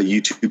you have a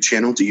YouTube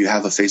channel? Do you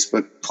have a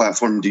Facebook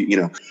platform?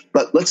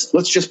 But let's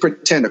just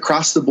pretend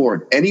across the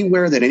board,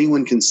 anywhere that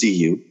anyone can see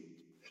you,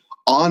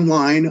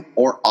 online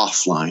or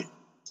offline.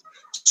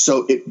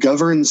 So it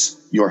governs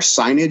your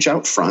signage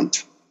out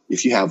front,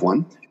 if you have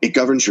one. It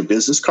governs your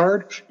business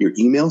card, your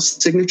email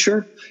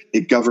signature.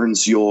 It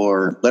governs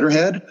your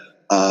letterhead,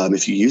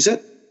 if you use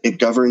it. It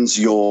governs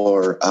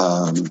your,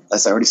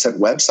 as I already said,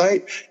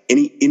 website.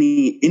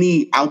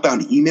 Any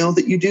outbound email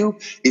that you do.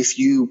 If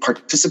you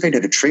participate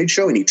at a trade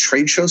show, any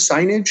trade show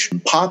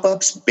signage,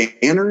 pop-ups,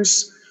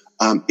 banners.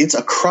 It's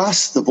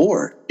across the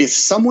board. If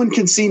someone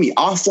can see me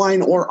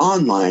offline or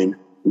online,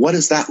 what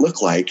does that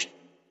look like?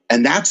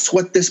 And that's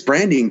what this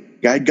branding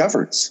guide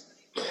governs.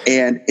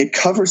 And it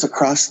covers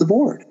across the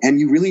board. And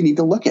you really need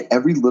to look at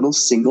every little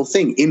single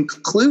thing,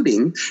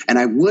 including, and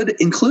I would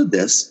include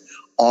this,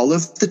 all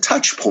of the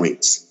touch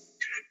points.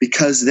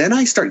 Because then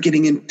I start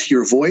getting into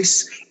your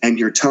voice and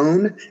your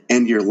tone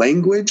and your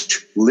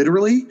language,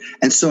 literally.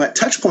 And so at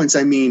touch points,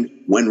 I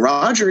mean, when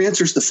Roger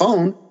answers the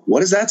phone, what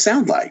does that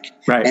sound like?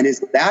 Right. And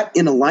is that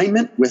in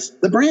alignment with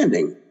the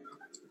branding?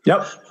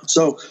 Yep.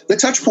 So the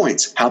touch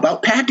points. How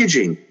about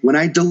packaging? When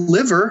I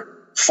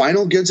deliver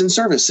final goods and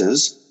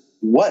services,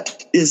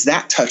 what is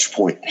that touch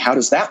point? How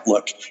does that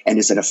look? And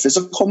is it a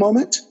physical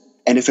moment?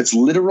 And if it's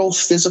literal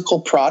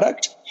physical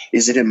product,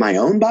 is it in my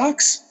own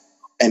box?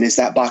 And is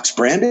that box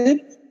branded?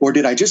 Or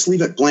did I just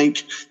leave it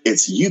blank?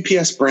 It's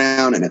UPS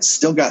brown and it's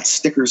still got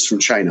stickers from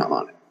China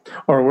on it.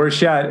 Or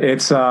worse yet,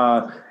 it's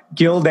a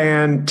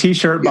Gildan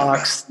t-shirt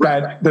box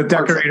that the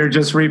decorator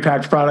just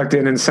repacked product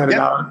in and sent it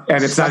out.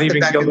 And it's not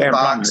even Gildan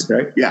product,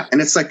 right? Yeah.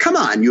 And it's like, come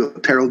on, you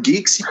apparel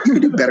geeks, you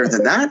can do better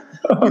than that.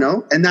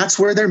 And that's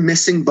where they're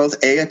missing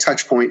both A, a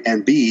touch point,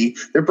 and B,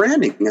 their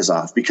branding is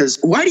off. Because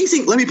why do you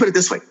think, let me put it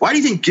this way. Why do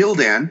you think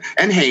Gildan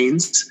and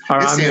Hanes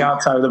are on the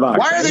outside of the box?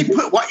 Why are they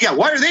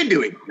why are they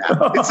doing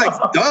that? It's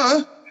like,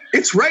 duh,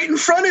 it's right in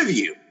front of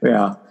you.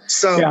 Yeah.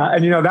 So, yeah.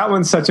 And that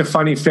one's such a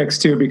funny fix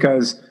too,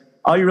 because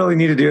all you really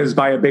need to do is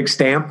buy a big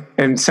stamp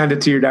and send it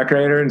to your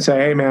decorator and say,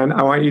 hey man,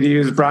 I want you to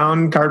use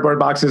brown cardboard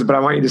boxes, but I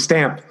want you to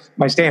stamp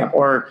my stamp.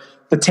 Or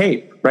the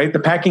tape, right? The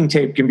packing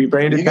tape can be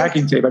branded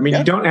packing tape. I mean,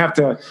 you don't have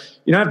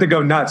to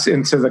go nuts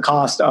into the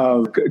cost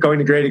of going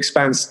to great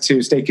expense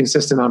to stay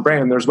consistent on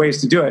brand. There's ways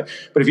to do it.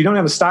 But if you don't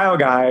have a style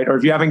guide, or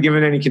if you haven't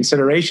given any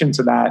consideration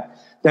to that,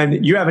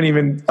 then you haven't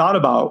even thought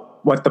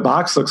about what the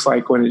box looks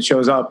like when it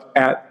shows up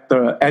at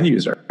the end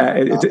user.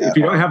 If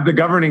you don't have the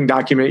governing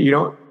document, you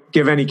don't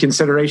give any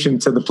consideration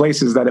to the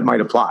places that it might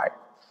apply.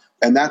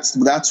 And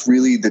that's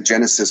really the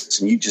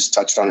genesis, and you just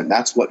touched on it. And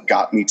that's what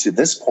got me to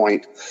this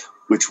point,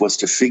 which was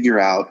to figure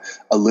out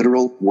a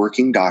literal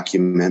working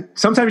document.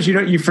 Sometimes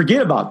you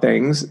forget about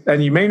things,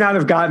 and you may not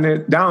have gotten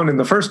it down in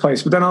the first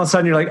place, but then all of a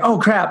sudden you're like, oh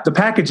crap, the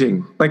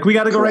packaging. Like, we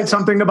got to go write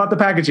something about the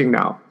packaging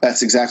now.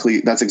 That's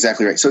exactly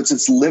right. So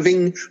it's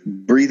living,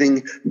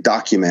 breathing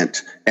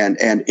document, and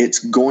it's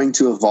going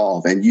to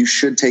evolve, and you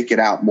should take it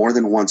out more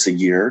than once a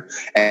year,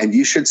 and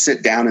you should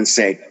sit down and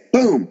say,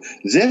 boom,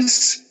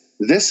 this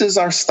is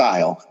our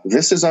style.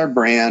 This is our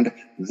brand.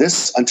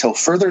 This, until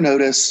further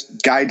notice,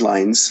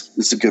 guidelines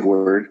is a good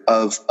word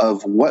of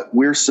what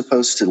we're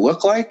supposed to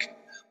look like,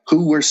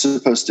 who we're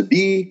supposed to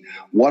be,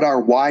 what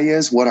our why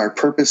is, what our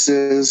purpose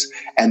is,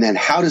 and then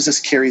how does this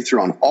carry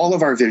through on all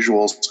of our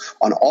visuals,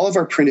 on all of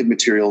our printed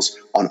materials,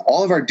 on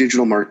all of our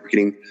digital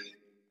marketing.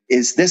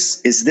 Is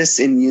this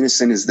in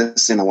unison? Is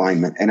this in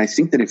alignment? And I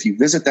think that if you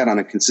visit that on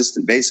a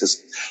consistent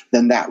basis,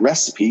 then that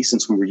recipe,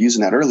 since we were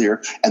using that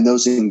earlier, and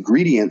those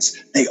ingredients,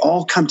 they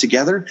all come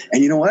together.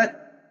 And you know what?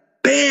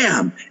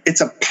 Bam!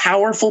 It's a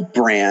powerful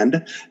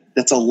brand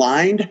that's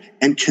aligned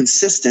and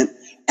consistent,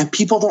 and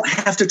people don't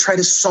have to try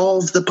to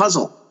solve the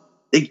puzzle.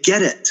 They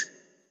get it.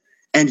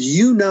 And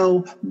you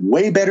know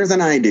way better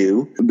than I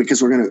do,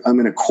 because I'm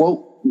going to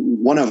quote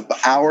one of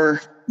our,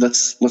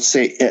 let's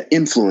say,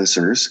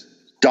 influencers,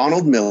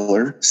 Donald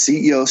Miller,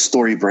 CEO of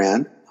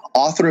StoryBrand,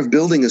 author of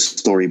Building a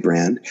Story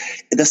Brand.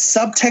 The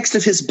subtext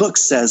of his book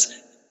says,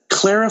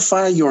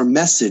 clarify your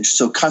message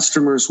so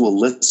customers will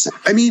listen.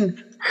 I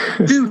mean,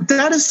 dude,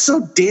 that is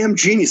so damn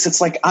genius. It's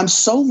like, I'm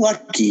so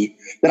lucky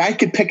that I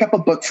could pick up a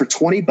book for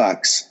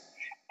 $20.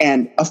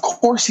 And of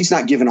course, he's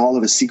not giving all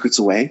of his secrets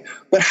away,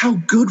 but how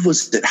good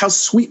was it? How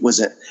sweet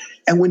was it?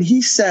 And when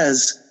he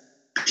says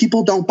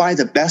people don't buy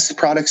the best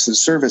products and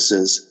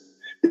services,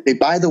 They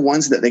buy the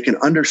ones that they can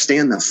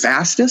understand the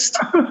fastest.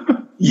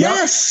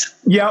 Yes.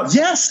 Yep.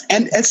 Yes.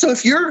 And so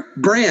if your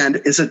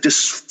brand is a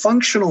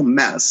dysfunctional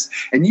mess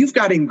and you've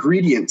got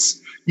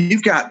ingredients,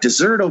 you've got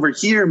dessert over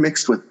here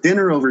mixed with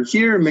dinner over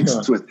here,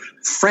 mixed with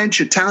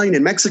French, Italian,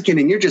 and Mexican,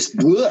 and you're just,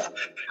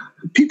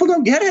 people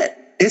don't get it.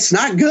 It's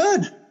not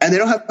good. And they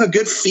don't have a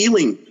good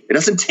feeling. It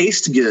doesn't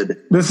taste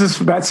good.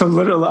 That's a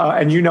little,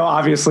 and you know,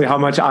 obviously how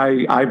much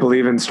I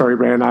believe in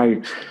StoryBrand.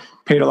 I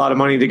paid a lot of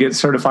money to get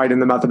certified in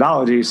the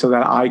methodology so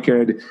that I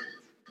could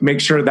make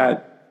sure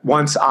that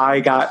once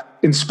I got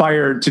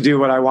inspired to do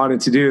what I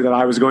wanted to do, that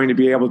I was going to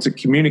be able to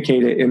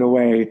communicate it in a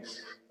way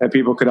that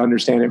people could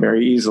understand it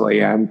very easily.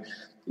 And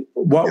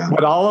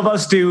what all of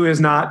us do is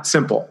not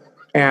simple.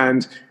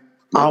 And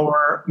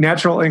our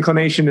natural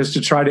inclination is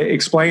to try to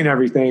explain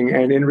everything.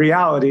 And in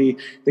reality,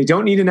 they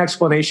don't need an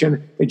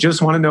explanation. They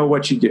just want to know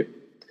what you do.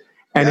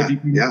 And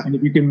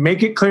if you can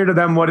make it clear to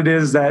them what it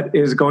is that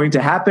is going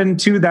to happen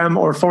to them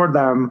or for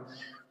them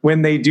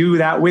when they do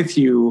that with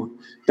you,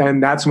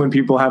 then that's when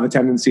people have a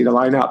tendency to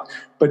line up.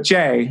 But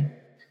Jay,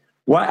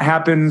 what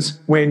happens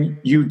when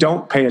you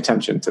don't pay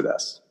attention to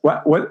this?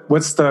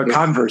 What's the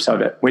converse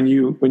of it? When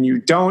you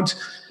don't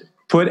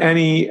put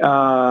any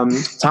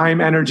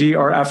time, energy,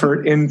 or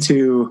effort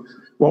into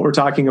what we're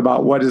talking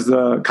about, what is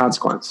the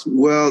consequence?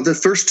 Well, the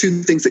first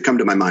two things that come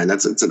to my mind,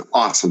 it's an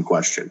awesome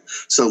question.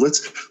 So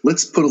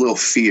let's put a little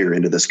fear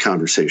into this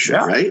conversation,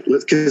 right?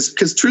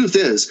 Because truth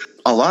is,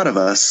 a lot of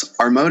us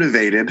are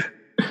motivated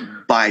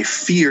by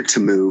fear to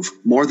move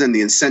more than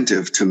the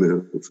incentive to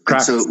move.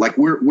 And so like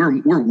we're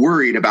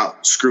worried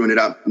about screwing it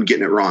up and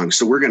getting it wrong.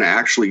 So we're going to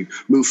actually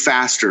move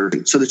faster.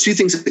 So the two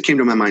things that came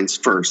to my mind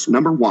first,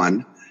 number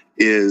one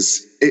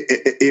is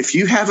if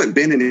you haven't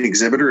been an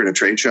exhibitor at a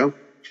trade show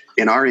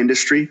in our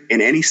industry, in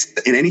any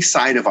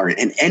side of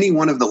in any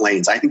one of the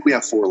lanes, I think we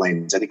have 4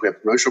 lanes. I think we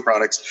have promotional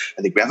products.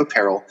 I think we have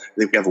apparel. I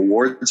think we have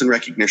awards and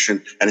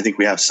recognition. And I think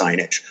we have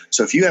signage.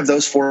 So if you have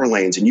those 4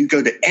 lanes and you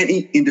go to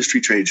any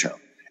industry trade show,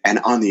 and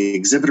on the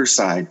exhibitor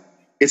side,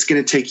 it's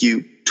going to take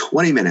you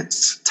 20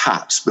 minutes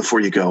tops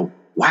before you go,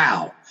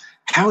 wow,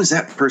 how is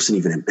that person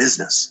even in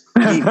business?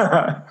 I mean,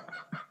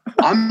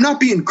 I'm not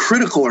being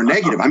critical or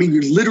negative. I mean,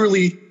 you're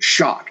literally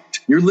shocked.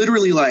 You're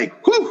literally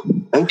like,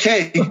 whew,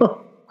 okay.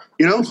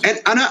 You know,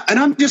 and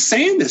I'm just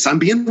saying this. I'm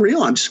being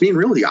real. I'm just being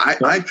real with you.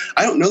 I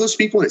don't know those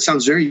people, and it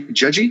sounds very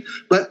judgy,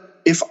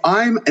 but if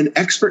I'm an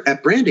expert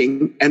at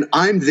branding and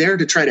I'm there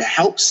to try to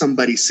help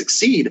somebody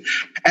succeed,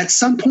 at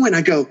some point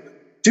I go,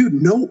 dude,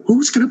 no,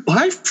 who's going to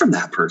buy from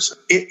that person?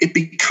 It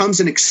becomes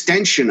an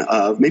extension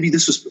of, maybe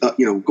this was,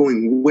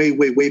 going way,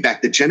 way, way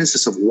back, the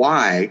genesis of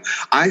why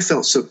I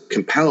felt so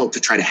compelled to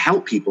try to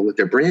help people with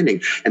their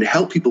branding and to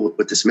help people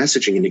with this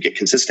messaging and to get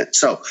consistent.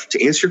 So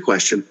to answer your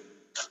question,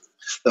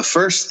 the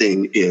first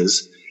thing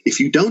is, if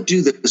you don't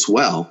do this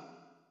well,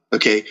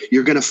 okay,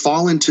 you're going to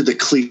fall into the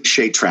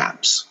cliche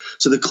traps.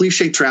 So the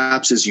cliche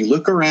traps is you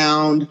look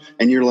around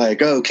and you're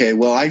like, oh, okay,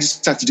 well, I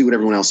just have to do what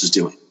everyone else is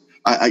doing.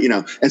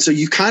 And so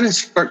you kind of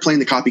start playing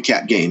the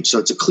copycat game. So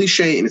it's a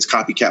cliche in its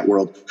copycat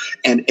world.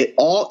 And it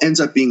all ends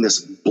up being this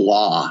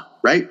blah,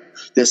 right?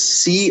 This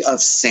sea of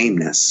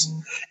sameness.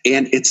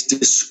 And it's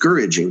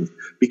discouraging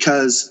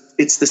because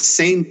it's the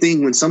same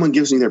thing when someone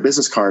gives me their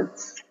business card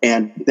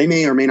and they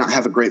may or may not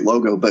have a great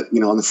logo, but,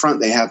 on the front,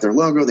 they have their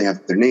logo, they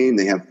have their name,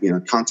 they have,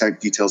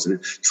 contact details,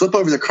 and flip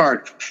over the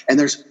card. And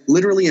there's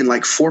literally in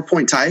like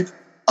 4-point type,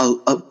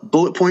 a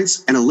bullet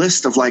points and a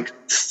list of like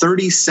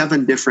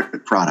 37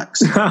 different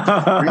products.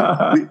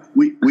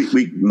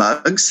 we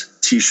mugs,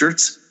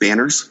 t-shirts,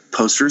 banners,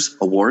 posters,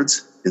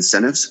 awards,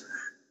 incentives,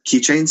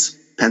 keychains,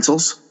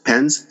 pencils,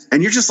 pens.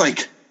 And you're just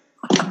like,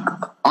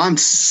 I'm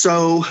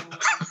so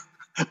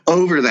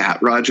over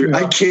that, Roger. Yeah.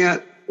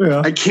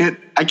 I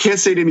can't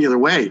say it any other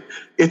way.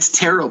 It's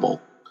terrible.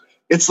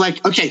 It's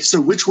like, okay, so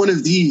which one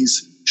of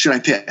these should I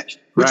pick?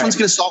 Which one's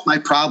going to solve my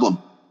problem?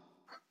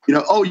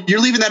 Oh, you're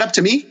leaving that up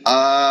to me?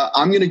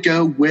 I'm going to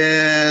go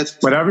with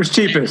whatever's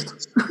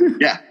cheapest.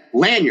 Yeah.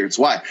 Lanyards.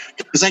 Why?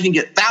 Because I can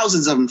get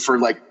thousands of them for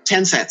like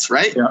 10 cents,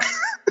 right? Yeah.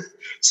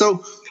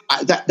 So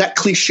that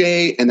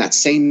cliche and that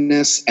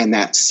sameness and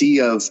that sea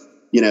of,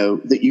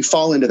 that you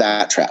fall into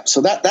that trap.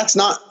 So that's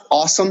not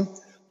awesome.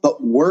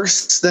 But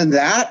worse than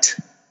that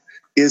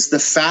is the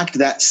fact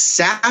that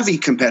savvy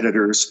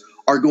competitors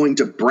are going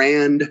to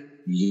brand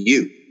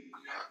you.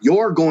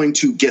 You're going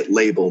to get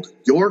labeled.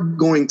 You're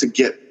going to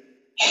get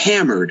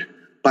hammered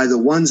by the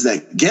ones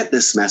that get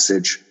this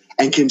message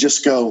and can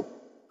just go,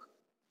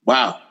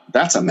 wow,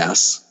 that's a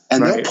mess.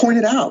 And they'll point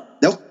it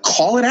out. They'll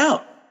call it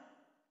out.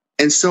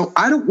 And so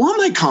I don't want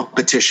my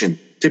competition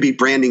to be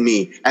branding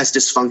me as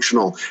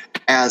dysfunctional,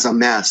 as a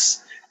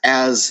mess,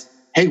 as,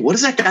 hey, what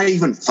does that guy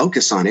even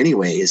focus on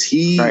anyway? Is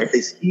he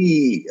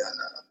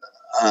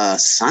a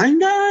sign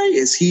guy?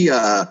 Is he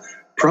a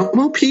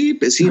promo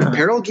peep? Is he an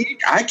apparel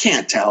geek? I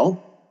can't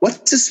tell.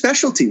 What's his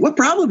specialty? What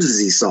problems does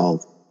he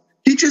solve?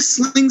 He just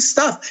slings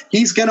stuff.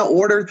 He's going to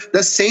order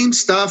the same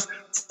stuff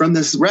from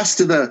the rest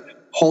of the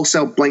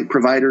wholesale blank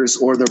providers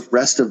or the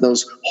rest of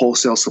those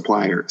wholesale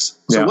suppliers.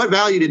 So what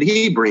value did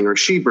he bring or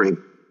she bring?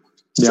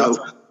 So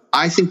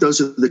I think those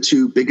are the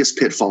two biggest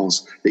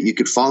pitfalls that you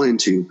could fall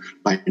into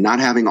by not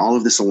having all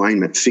of this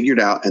alignment figured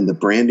out and the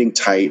branding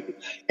tight,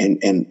 and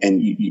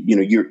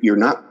you're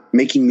not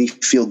making me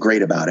feel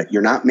great about it.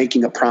 You're not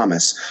making a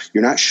promise.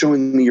 You're not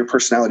showing me your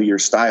personality, your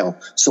style.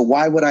 So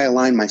why would I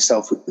align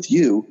myself with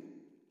you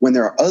when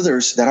there are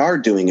others that are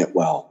doing it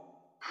well?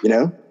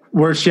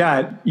 Worse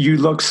yet, you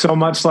look so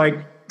much like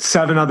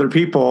 7 other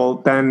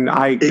people, then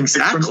I can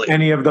pick from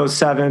any of those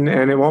 7,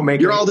 and it won't make.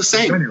 You're all the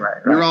same. Anyway,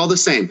 right? You're all the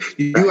same.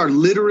 You are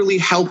literally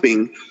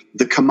helping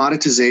the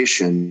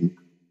commoditization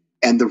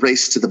and the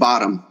race to the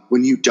bottom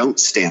when you don't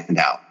stand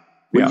out,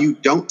 when you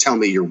don't tell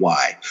me your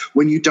why,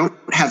 when you don't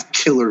have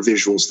killer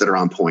visuals that are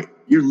on point.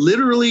 You're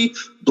literally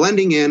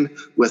blending in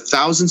with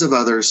thousands of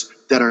others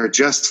that are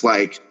just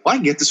like, well, I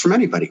can get this from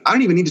anybody. I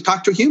don't even need to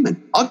talk to a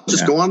human. I'll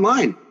just go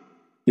online.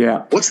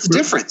 Yeah. What's the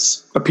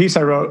difference? A piece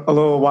I wrote a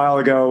little while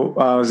ago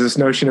was this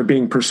notion of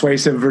being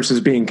persuasive versus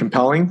being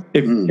compelling.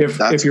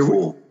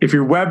 If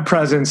your web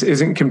presence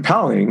isn't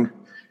compelling,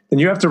 then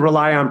you have to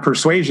rely on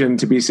persuasion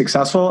to be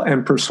successful.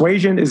 And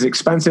persuasion is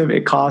expensive.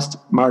 It costs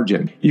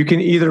margin. You can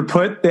either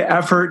put the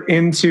effort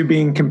into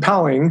being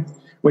compelling,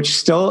 which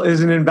still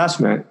is an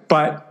investment,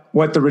 but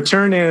what the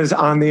return is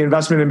on the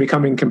investment in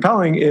becoming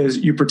compelling is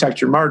you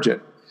protect your margin,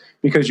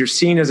 because you're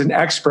seen as an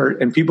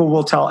expert, and people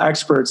will tell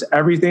experts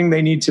everything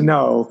they need to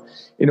know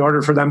in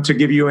order for them to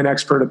give you an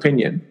expert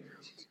opinion.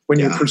 When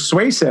you're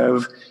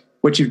persuasive,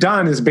 what you've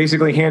done is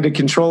basically handed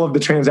control of the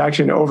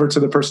transaction over to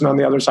the person on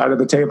the other side of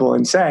the table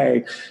and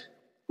say,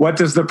 what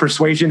does the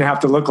persuasion have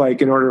to look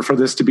like in order for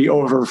this to be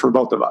over for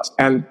both of us?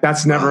 And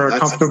that's never a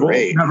comfortable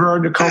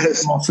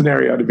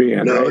scenario to be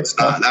in. No, it's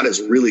not. That is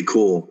really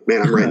cool.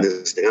 Man, I'm writing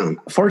this down.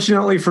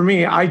 Fortunately for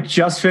me, I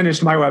just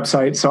finished my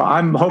website, so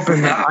I'm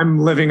hoping that I'm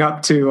living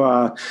up to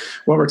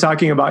what we're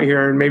talking about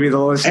here, and maybe the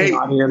listening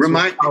audience.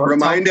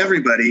 Remind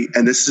everybody,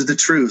 and this is the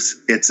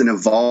truth, it's an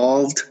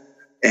evolved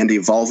and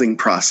evolving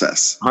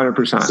process.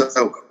 100%.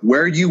 So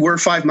where you were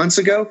 5 months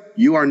ago,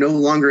 you are no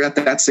longer at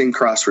that same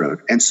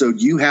crossroad. And so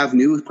you have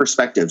new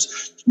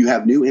perspectives. You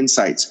have new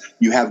insights.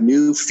 You have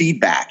new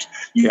feedback.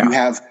 You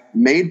have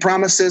made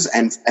promises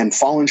and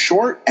fallen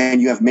short,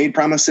 and you have made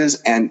promises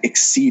and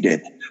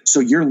exceeded. So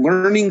you're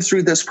learning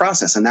through this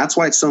process. And that's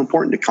why it's so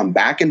important to come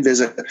back and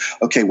visit.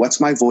 Okay,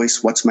 what's my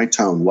voice? What's my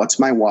tone? What's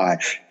my why?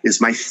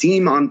 Is my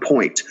theme on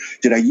point?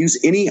 Did I use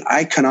any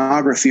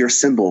iconography or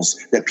symbols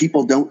that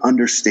people don't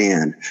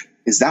understand?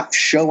 Is that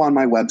show on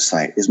my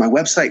website? Is my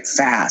website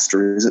fast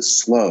or is it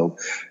slow?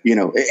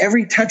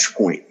 Every touch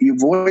point, you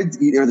avoid,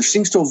 there's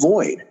things to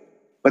avoid,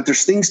 but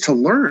there's things to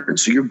learn.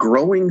 So you're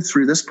growing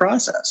through this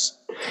process.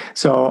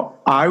 So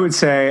I would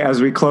say,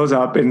 as we close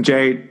up, and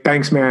Jay,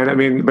 thanks,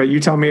 man. But you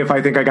tell me if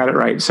I think I got it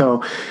right.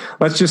 So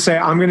let's just say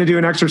I'm going to do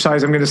an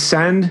exercise. I'm going to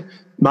send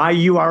my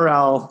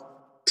URL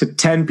to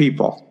 10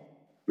 people.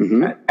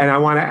 Mm-hmm. And I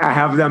want to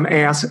have them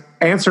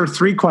answer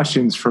 3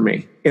 questions for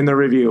me in the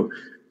review.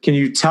 Can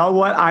you tell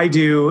what I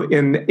do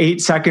in 8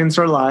 seconds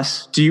or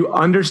less? Do you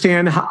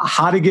understand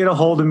how to get a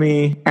hold of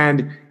me?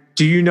 And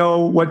do you know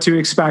what to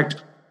expect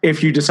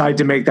if you decide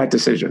to make that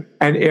decision?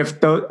 And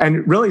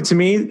and really, to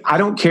me, I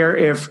don't care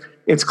if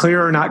it's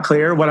clear or not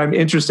clear. What I'm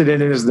interested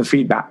in is the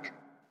feedback.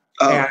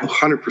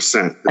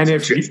 100%.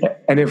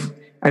 And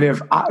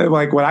if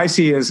what I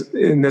see is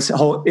in this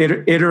whole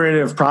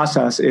iterative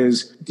process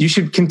is you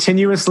should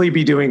continuously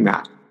be doing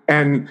that.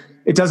 And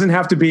it doesn't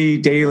have to be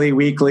daily,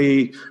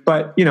 weekly,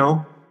 but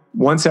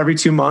once every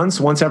 2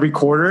 months, once every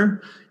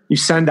quarter, you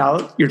send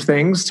out your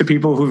things to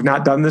people who've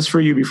not done this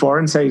for you before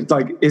and say,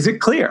 is it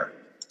clear?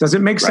 Does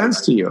it make sense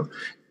to you?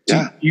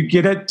 Do you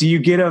get it? Do you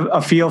get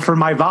a feel for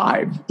my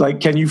vibe?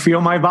 Can you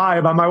feel my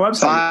vibe on my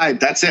website?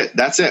 Vibe.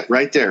 That's it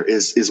right there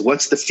is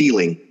what's the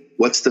feeling?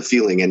 What's the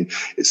feeling? And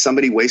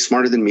somebody way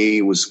smarter than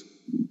me, was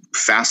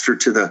faster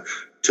to the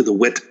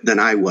wit than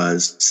I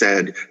was,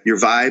 said, your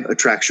vibe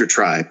attracts your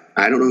tribe.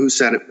 I don't know who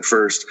said it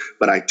first,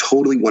 but I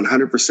totally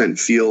 100%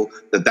 feel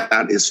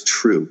that is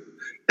true.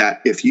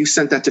 That if you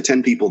sent that to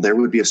 10 people, there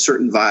would be a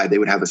certain vibe. They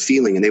would have a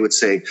feeling and they would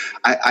say,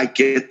 I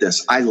get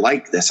this. I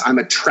like this. I'm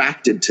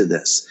attracted to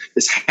this.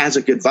 This has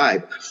a good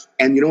vibe.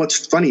 And you know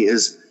what's funny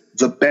is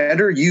the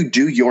better you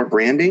do your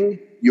branding,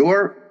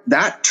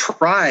 that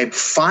tribe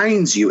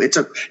finds you. It's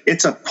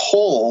a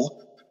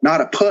pull, not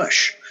a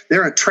push.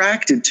 They're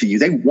attracted to you.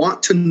 They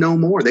want to know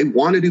more. They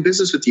want to do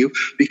business with you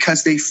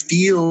because they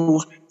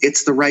feel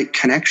it's the right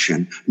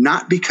connection,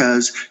 not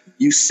because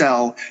you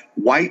sell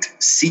white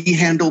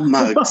C-handle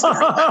mugs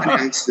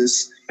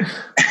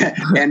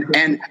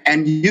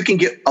and you can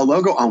get a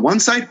logo on one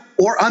side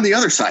or on the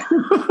other side.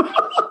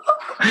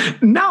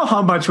 Now,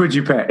 how much would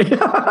you pay?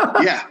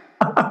 Yeah.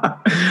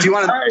 Do you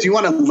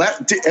want to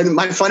left? And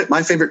my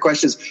favorite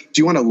question is,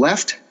 do you want a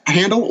left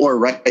handle or a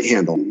right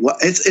handle?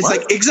 It's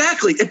like,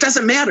 exactly. It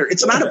doesn't matter.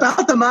 It's not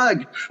about the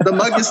mug. The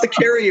mug is the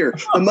carrier.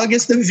 The mug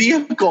is the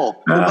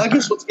vehicle. The mug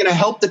is what's going to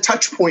help the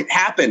touch point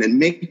happen and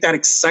make that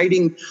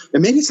exciting.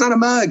 And maybe it's not a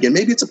mug, and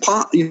maybe it's a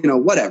pot.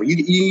 Whatever.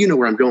 You know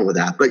where I'm going with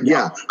that. But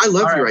yeah, I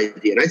love your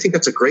idea, and I think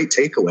that's a great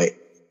takeaway.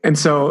 And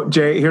so,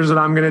 Jay, here's what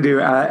I'm going to do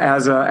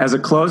as a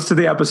close to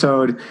the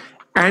episode.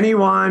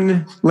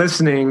 Anyone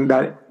listening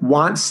that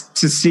wants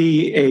to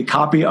see a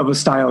copy of a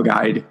style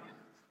guide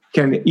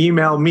can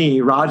email me,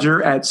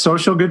 Roger, at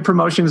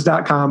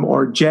socialgoodpromotions.com,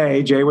 or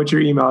Jay, what's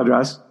your email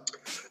address?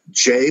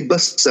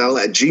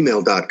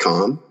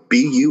 jbussell@gmail.com,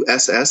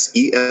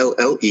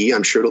 BUSSELLE.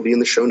 I'm sure it'll be in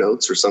the show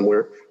notes or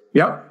somewhere.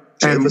 Yep.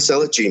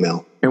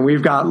 jbussell@gmail. And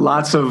we've got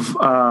lots of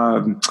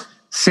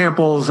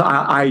samples.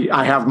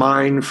 I have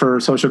mine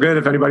for Social Good.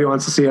 If anybody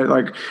wants to see it,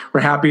 like,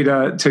 we're happy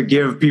to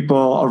give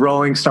people a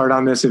rolling start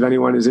on this if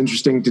anyone is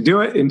interested to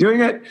do it in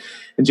doing it.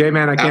 And Jay,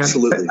 man, I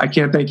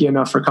can't thank you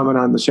enough for coming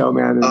on the show,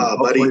 man.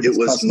 Buddy, it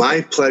was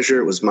my pleasure.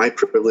 It was my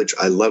privilege.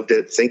 I loved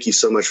it. Thank you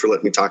so much for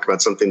letting me talk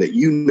about something that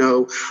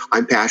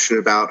I'm passionate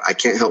about. I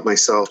can't help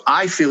myself.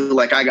 I feel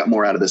like I got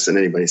more out of this than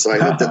anybody. So I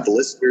hope that the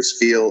listeners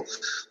feel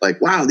like,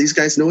 wow, these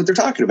guys know what they're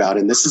talking about,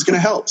 and this is going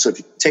to help. So if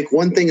you take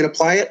one thing and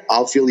apply it,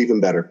 I'll feel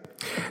even better.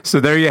 So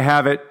there you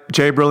have it.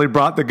 Jay really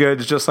brought the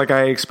goods, just like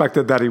I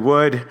expected that he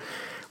would.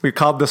 We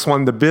called this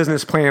one the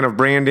business plan of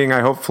branding.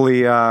 I hopefully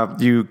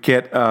you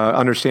get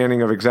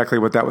understanding of exactly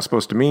what that was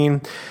supposed to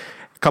mean.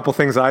 A couple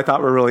things that I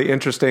thought were really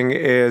interesting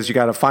is you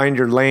got to find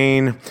your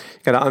lane. You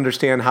got to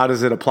understand how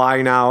does it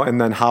apply now,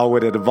 and then how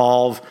would it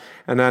evolve.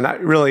 And then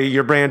really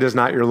your brand is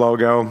not your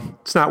logo.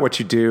 It's not what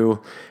you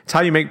do. It's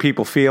how you make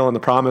people feel and the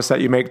promise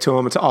that you make to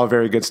them. It's all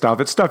very good stuff.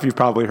 It's stuff you've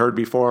probably heard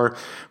before,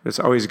 but it's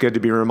always good to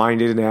be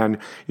reminded. And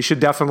you should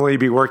definitely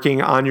be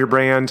working on your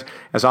brand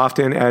as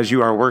often as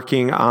you are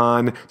working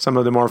on some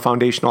of the more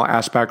foundational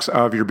aspects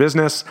of your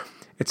business.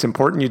 It's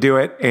important you do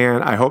it,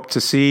 and I hope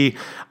to see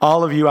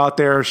all of you out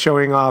there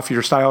showing off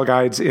your style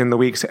guides in the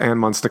weeks and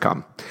months to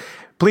come.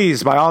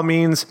 Please, by all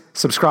means,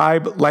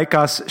 subscribe, like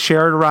us,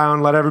 share it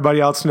around, let everybody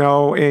else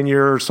know in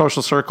your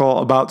social circle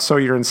about So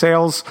You're in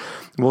Sales.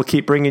 We'll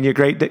keep bringing you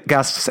great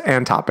guests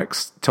and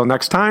topics. Till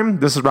next time,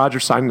 this is Roger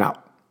signing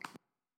out.